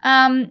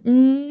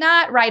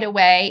 Not right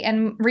away.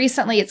 And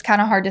recently, it's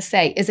kind of hard to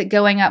say. Is it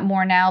going up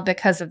more now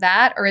because of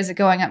that, or is it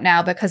going up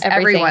now because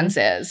everyone's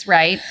is,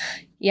 right?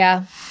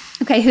 Yeah.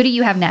 Okay, who do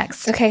you have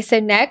next? Okay,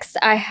 so next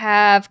I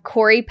have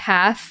Corey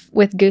Paff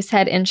with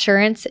Goosehead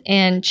Insurance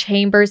in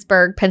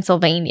Chambersburg,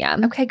 Pennsylvania.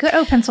 Okay, good.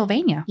 Oh,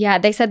 Pennsylvania. Yeah,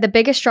 they said the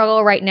biggest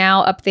struggle right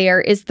now up there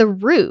is the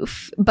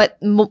roof. But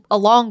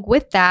along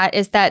with that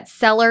is that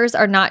sellers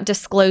are not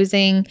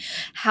disclosing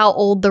how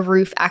old the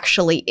roof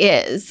actually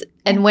is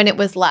and when it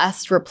was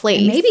last replaced.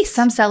 And maybe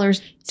some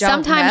sellers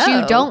sometimes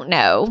you don't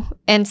know.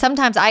 And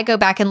sometimes I go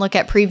back and look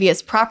at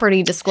previous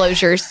property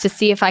disclosures to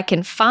see if I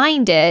can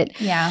find it.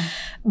 Yeah.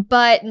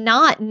 But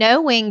not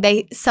knowing,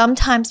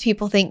 sometimes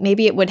people think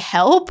maybe it would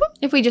help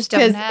if we just don't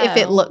know. Because if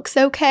it looks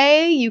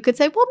okay, you could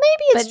say, well,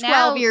 maybe it's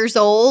 12 years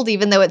old,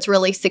 even though it's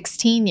really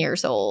 16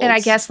 years old. And I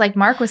guess like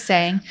Mark was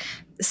saying,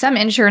 some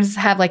insurances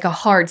have like a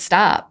hard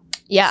stop.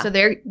 Yeah. So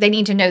they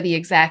need to know the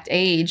exact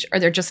age or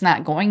they're just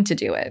not going to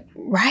do it.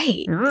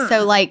 Right.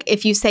 So like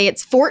if you say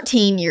it's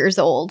 14 years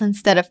old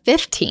instead of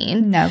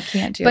 15. No,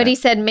 can't do it. But he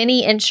said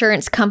many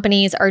insurance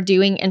companies are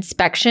doing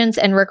inspections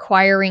and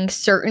requiring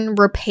certain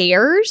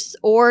repairs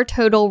or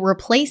total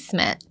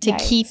replacement to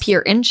keep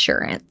your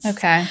insurance.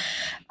 Okay.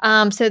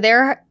 So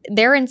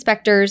their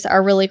inspectors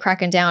are really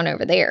cracking down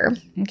over there.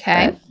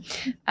 Okay.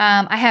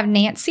 I have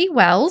Nancy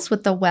Wells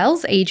with the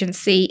Wells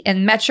Agency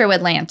in Metro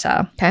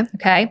Atlanta.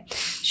 Okay.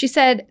 She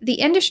said the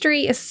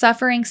industry is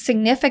suffering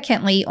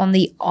significantly on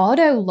the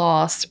auto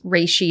loss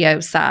ratio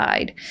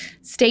side.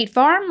 State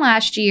Farm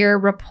last year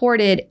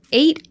reported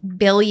 $8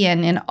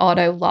 billion in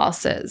auto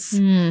losses.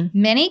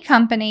 Many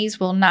companies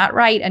will not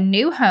write a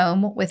new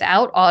home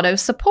without auto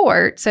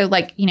support. So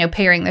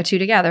pairing the two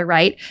together,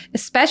 right?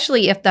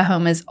 Especially if the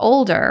home is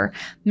older.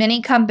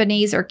 Many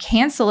companies are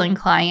canceling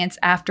clients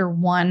after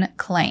one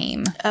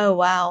claim. Oh,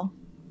 wow.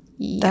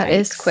 Yikes. That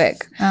is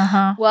quick.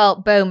 Uh-huh. Well,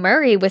 Bo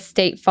Murray with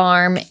State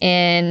Farm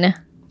in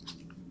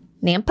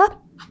Nampa?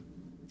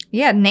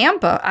 Yeah,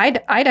 Nampa,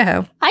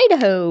 Idaho.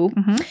 Idaho.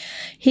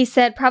 He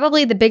said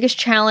probably the biggest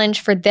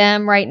challenge for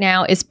them right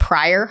now is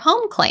prior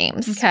home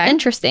claims. Okay.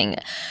 Interesting.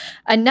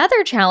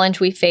 Another challenge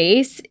we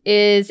face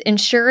is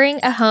insuring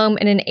a home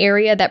in an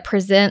area that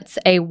presents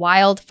a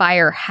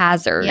wildfire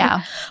hazard.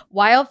 Yeah.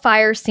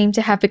 Wildfires seem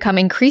to have become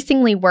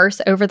increasingly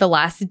worse over the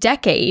last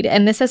decade,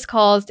 and this has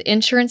caused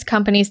insurance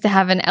companies to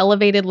have an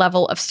elevated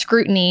level of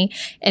scrutiny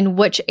in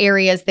which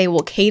areas they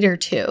will cater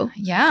to.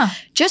 Yeah.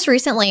 Just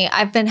recently,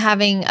 I've been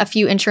having a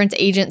few insurance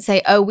agents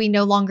say, oh, we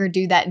no longer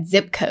do that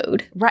zip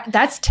code. Right.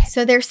 That's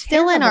So they're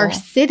still in our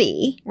terrible.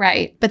 city,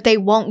 right. but they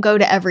won't go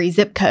to every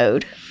zip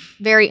code.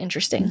 Very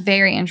interesting.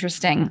 Very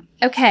interesting.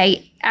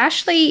 Okay.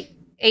 Ashley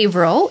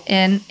Averill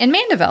in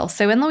Mandeville,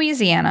 so in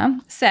Louisiana,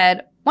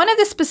 said, one of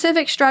the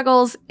specific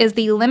struggles is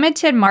the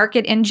limited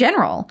market in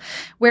general.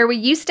 Where we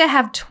used to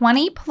have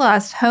 20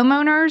 plus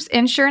homeowners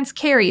insurance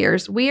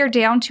carriers, we are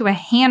down to a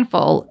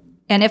handful.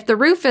 And if the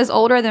roof is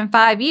older than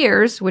 5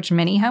 years, which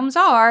many homes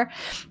are,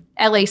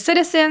 LA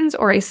Citizens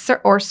or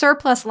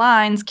surplus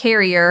lines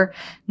carrier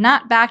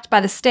not backed by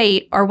the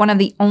state are one of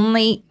the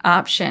only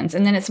options.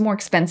 And then it's more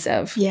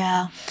expensive.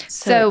 Yeah.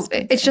 So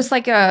it's just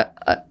like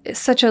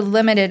such a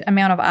limited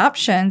amount of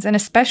options, and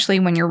especially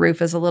when your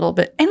roof is a little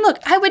bit. And look,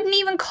 I wouldn't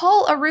even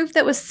call a roof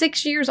that was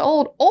 6 years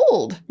old.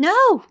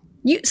 No.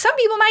 Some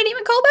people might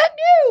even call that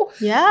new.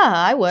 Yeah,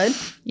 I would.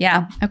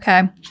 Yeah.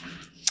 Okay.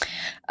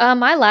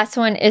 My last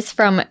one is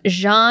from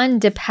Jean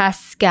de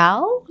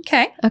Pascal.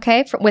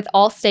 Okay. With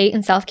Allstate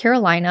in South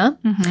Carolina.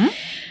 Mm-hmm.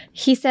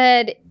 He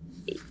said,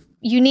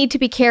 you need to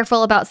be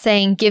careful about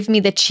saying, give me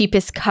the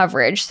cheapest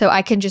coverage so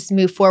I can just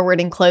move forward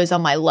and close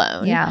on my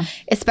loan. Yeah.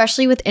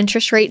 Especially with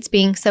interest rates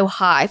being so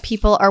high,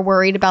 people are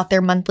worried about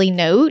their monthly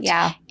note.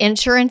 Yeah.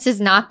 Insurance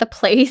is not the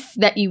place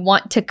that you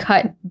want to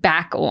cut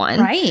back on.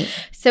 Right.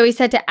 So he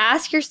said to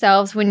ask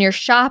yourselves when you're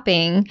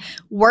shopping,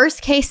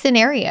 worst case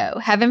scenario,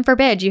 heaven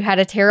forbid you had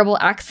a terrible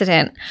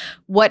accident.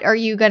 What are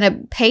you going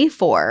to pay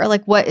for?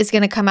 Like, what is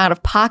going to come out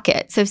of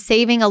pocket? So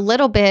saving a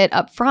little bit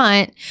up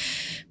front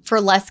for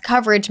less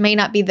coverage may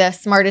not be the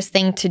smartest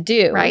thing to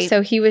do. Right.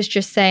 So he was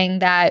just saying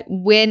that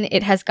when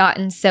it has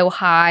gotten so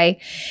high,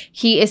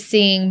 he is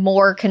seeing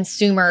more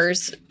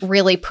consumers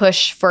really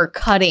push for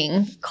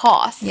cutting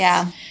costs.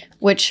 Yeah.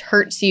 Which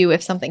hurts you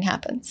if something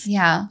happens.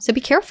 Yeah. So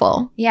be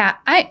careful. Yeah.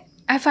 I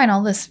find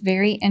all this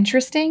very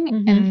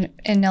interesting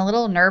and a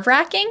little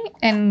nerve-wracking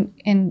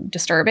and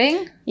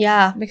disturbing.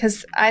 Yeah.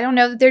 Because I don't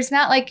know, there's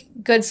not like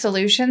good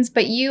solutions,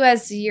 but you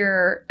as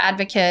your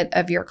advocate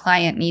of your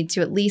client need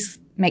to at least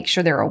make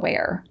sure they're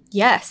aware.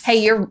 Yes.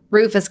 Hey, your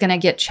roof is going to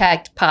get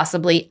checked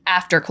possibly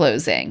after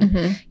closing.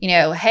 Mm-hmm. You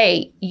know,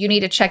 hey, you need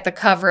to check the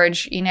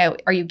coverage. You know,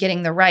 are you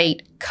getting the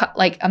right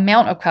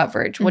amount of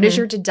coverage? What is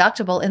your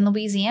deductible in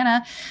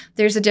Louisiana?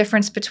 There's a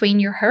difference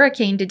between your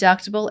hurricane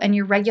deductible and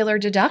your regular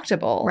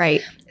deductible.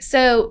 Right.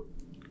 So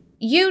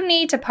you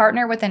need to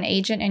partner with an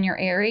agent in your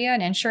area,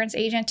 an insurance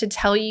agent, to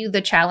tell you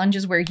the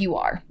challenges where you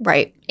are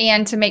Right.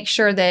 and to make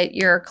sure that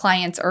your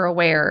clients are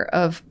aware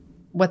of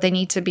what they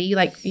need to be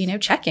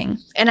checking.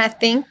 And I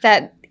think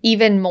that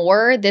even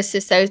more, this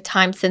is so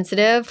time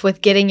sensitive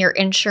with getting your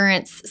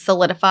insurance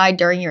solidified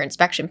during your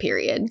inspection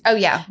period. Oh,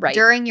 yeah. Right.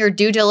 During your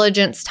due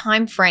diligence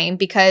time frame,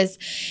 because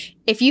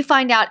if you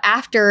find out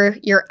after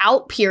your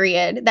out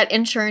period that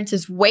insurance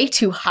is way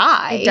too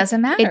high, It doesn't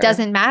matter. It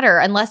doesn't matter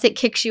unless it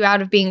kicks you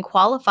out of being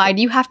qualified.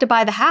 You have to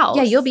buy the house.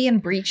 Yeah, you'll be in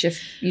breach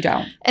if you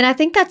don't. And I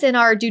think that's in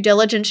our due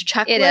diligence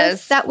checklist It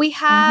is. that we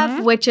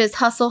have, which is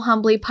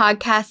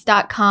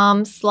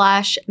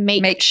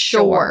hustlehumblypodcast.com/make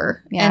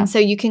sure. Yeah. And so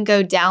you can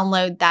go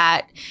download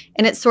that.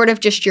 And it's sort of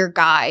just your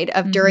guide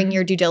of during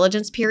your due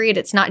diligence period.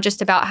 It's not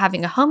just about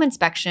having a home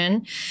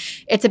inspection.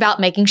 It's about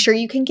making sure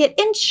you can get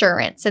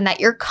insurance and that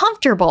you're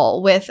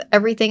comfortable with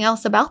everything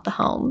else about the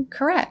home.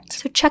 Correct.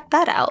 So check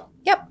that out.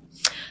 Yep.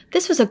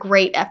 This was a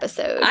great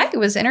episode. I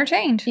was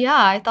entertained. Yeah,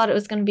 I thought it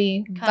was going to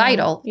be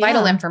Vital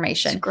It's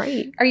information.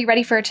 great. Are you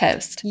ready for a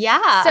toast?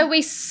 Yeah. So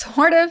we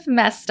sort of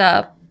messed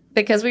up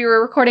because we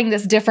were recording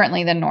this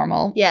differently than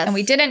normal. Yes. And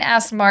we didn't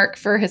ask Mark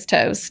for his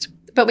toast.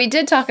 But we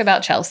did talk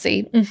about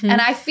Chelsea. Mhm.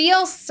 And I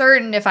feel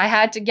certain if I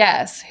had to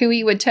guess who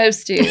he would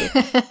toast to,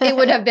 it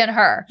would have been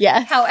her.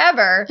 Yes.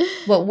 However,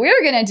 what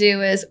we're going to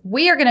do is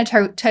we are going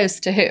to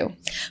toast to who?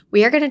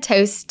 We are going to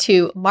toast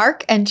to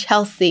Mark and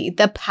Chelsea,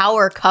 the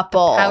power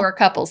couple. Power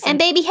couples. And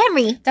baby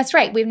Henry. That's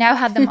right. We've now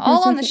had them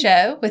all on the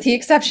show, with the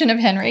exception of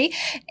Henry.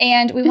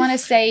 And we want to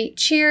say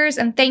cheers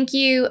and thank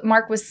you.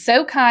 Mark was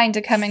so kind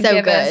to come and So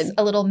give us good.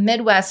 a little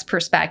Midwest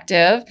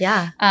perspective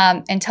Yeah.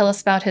 and tell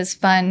us about his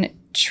fun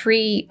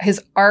tree,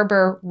 his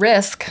arbor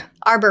risk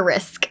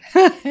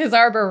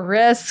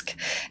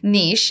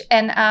niche.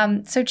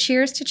 And so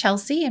cheers to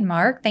Chelsea and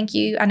Mark. Thank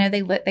you. I know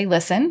they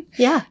listen.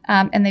 Yeah.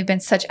 And they've been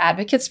such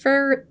advocates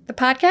for the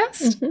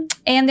podcast. Mhm.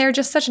 And they're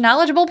just such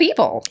knowledgeable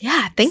people.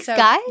 Yeah. Thanks, So,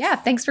 guys. Yeah,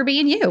 thanks for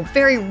being you.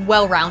 Very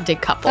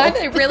well-rounded couple.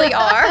 They really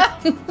are.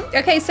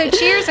 Okay, so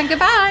cheers and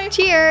goodbye.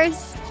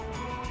 Cheers.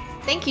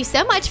 Thank you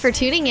so much for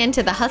tuning in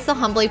to the Hustle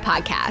Humbly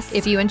podcast.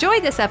 If you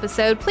enjoyed this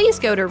episode, please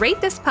go to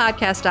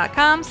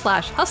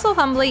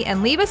ratethispodcast.com/hustlehumbly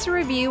and leave us a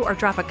review or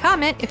drop a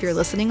comment if you're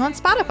listening on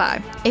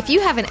Spotify. If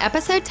you have an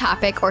episode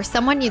topic or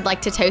someone you'd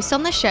like to toast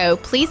on the show,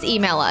 please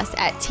email us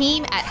at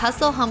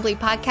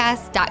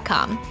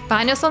team@hustlehumblypodcast.com.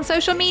 Find us on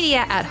social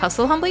media at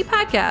Hustle Humbly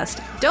Podcast.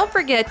 Don't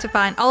forget to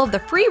find all of the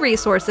free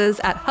resources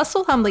at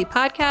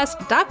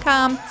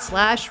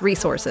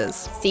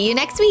hustlehumblypodcast.com/resources. See you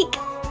next week.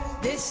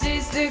 This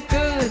is the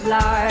good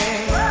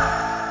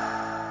life.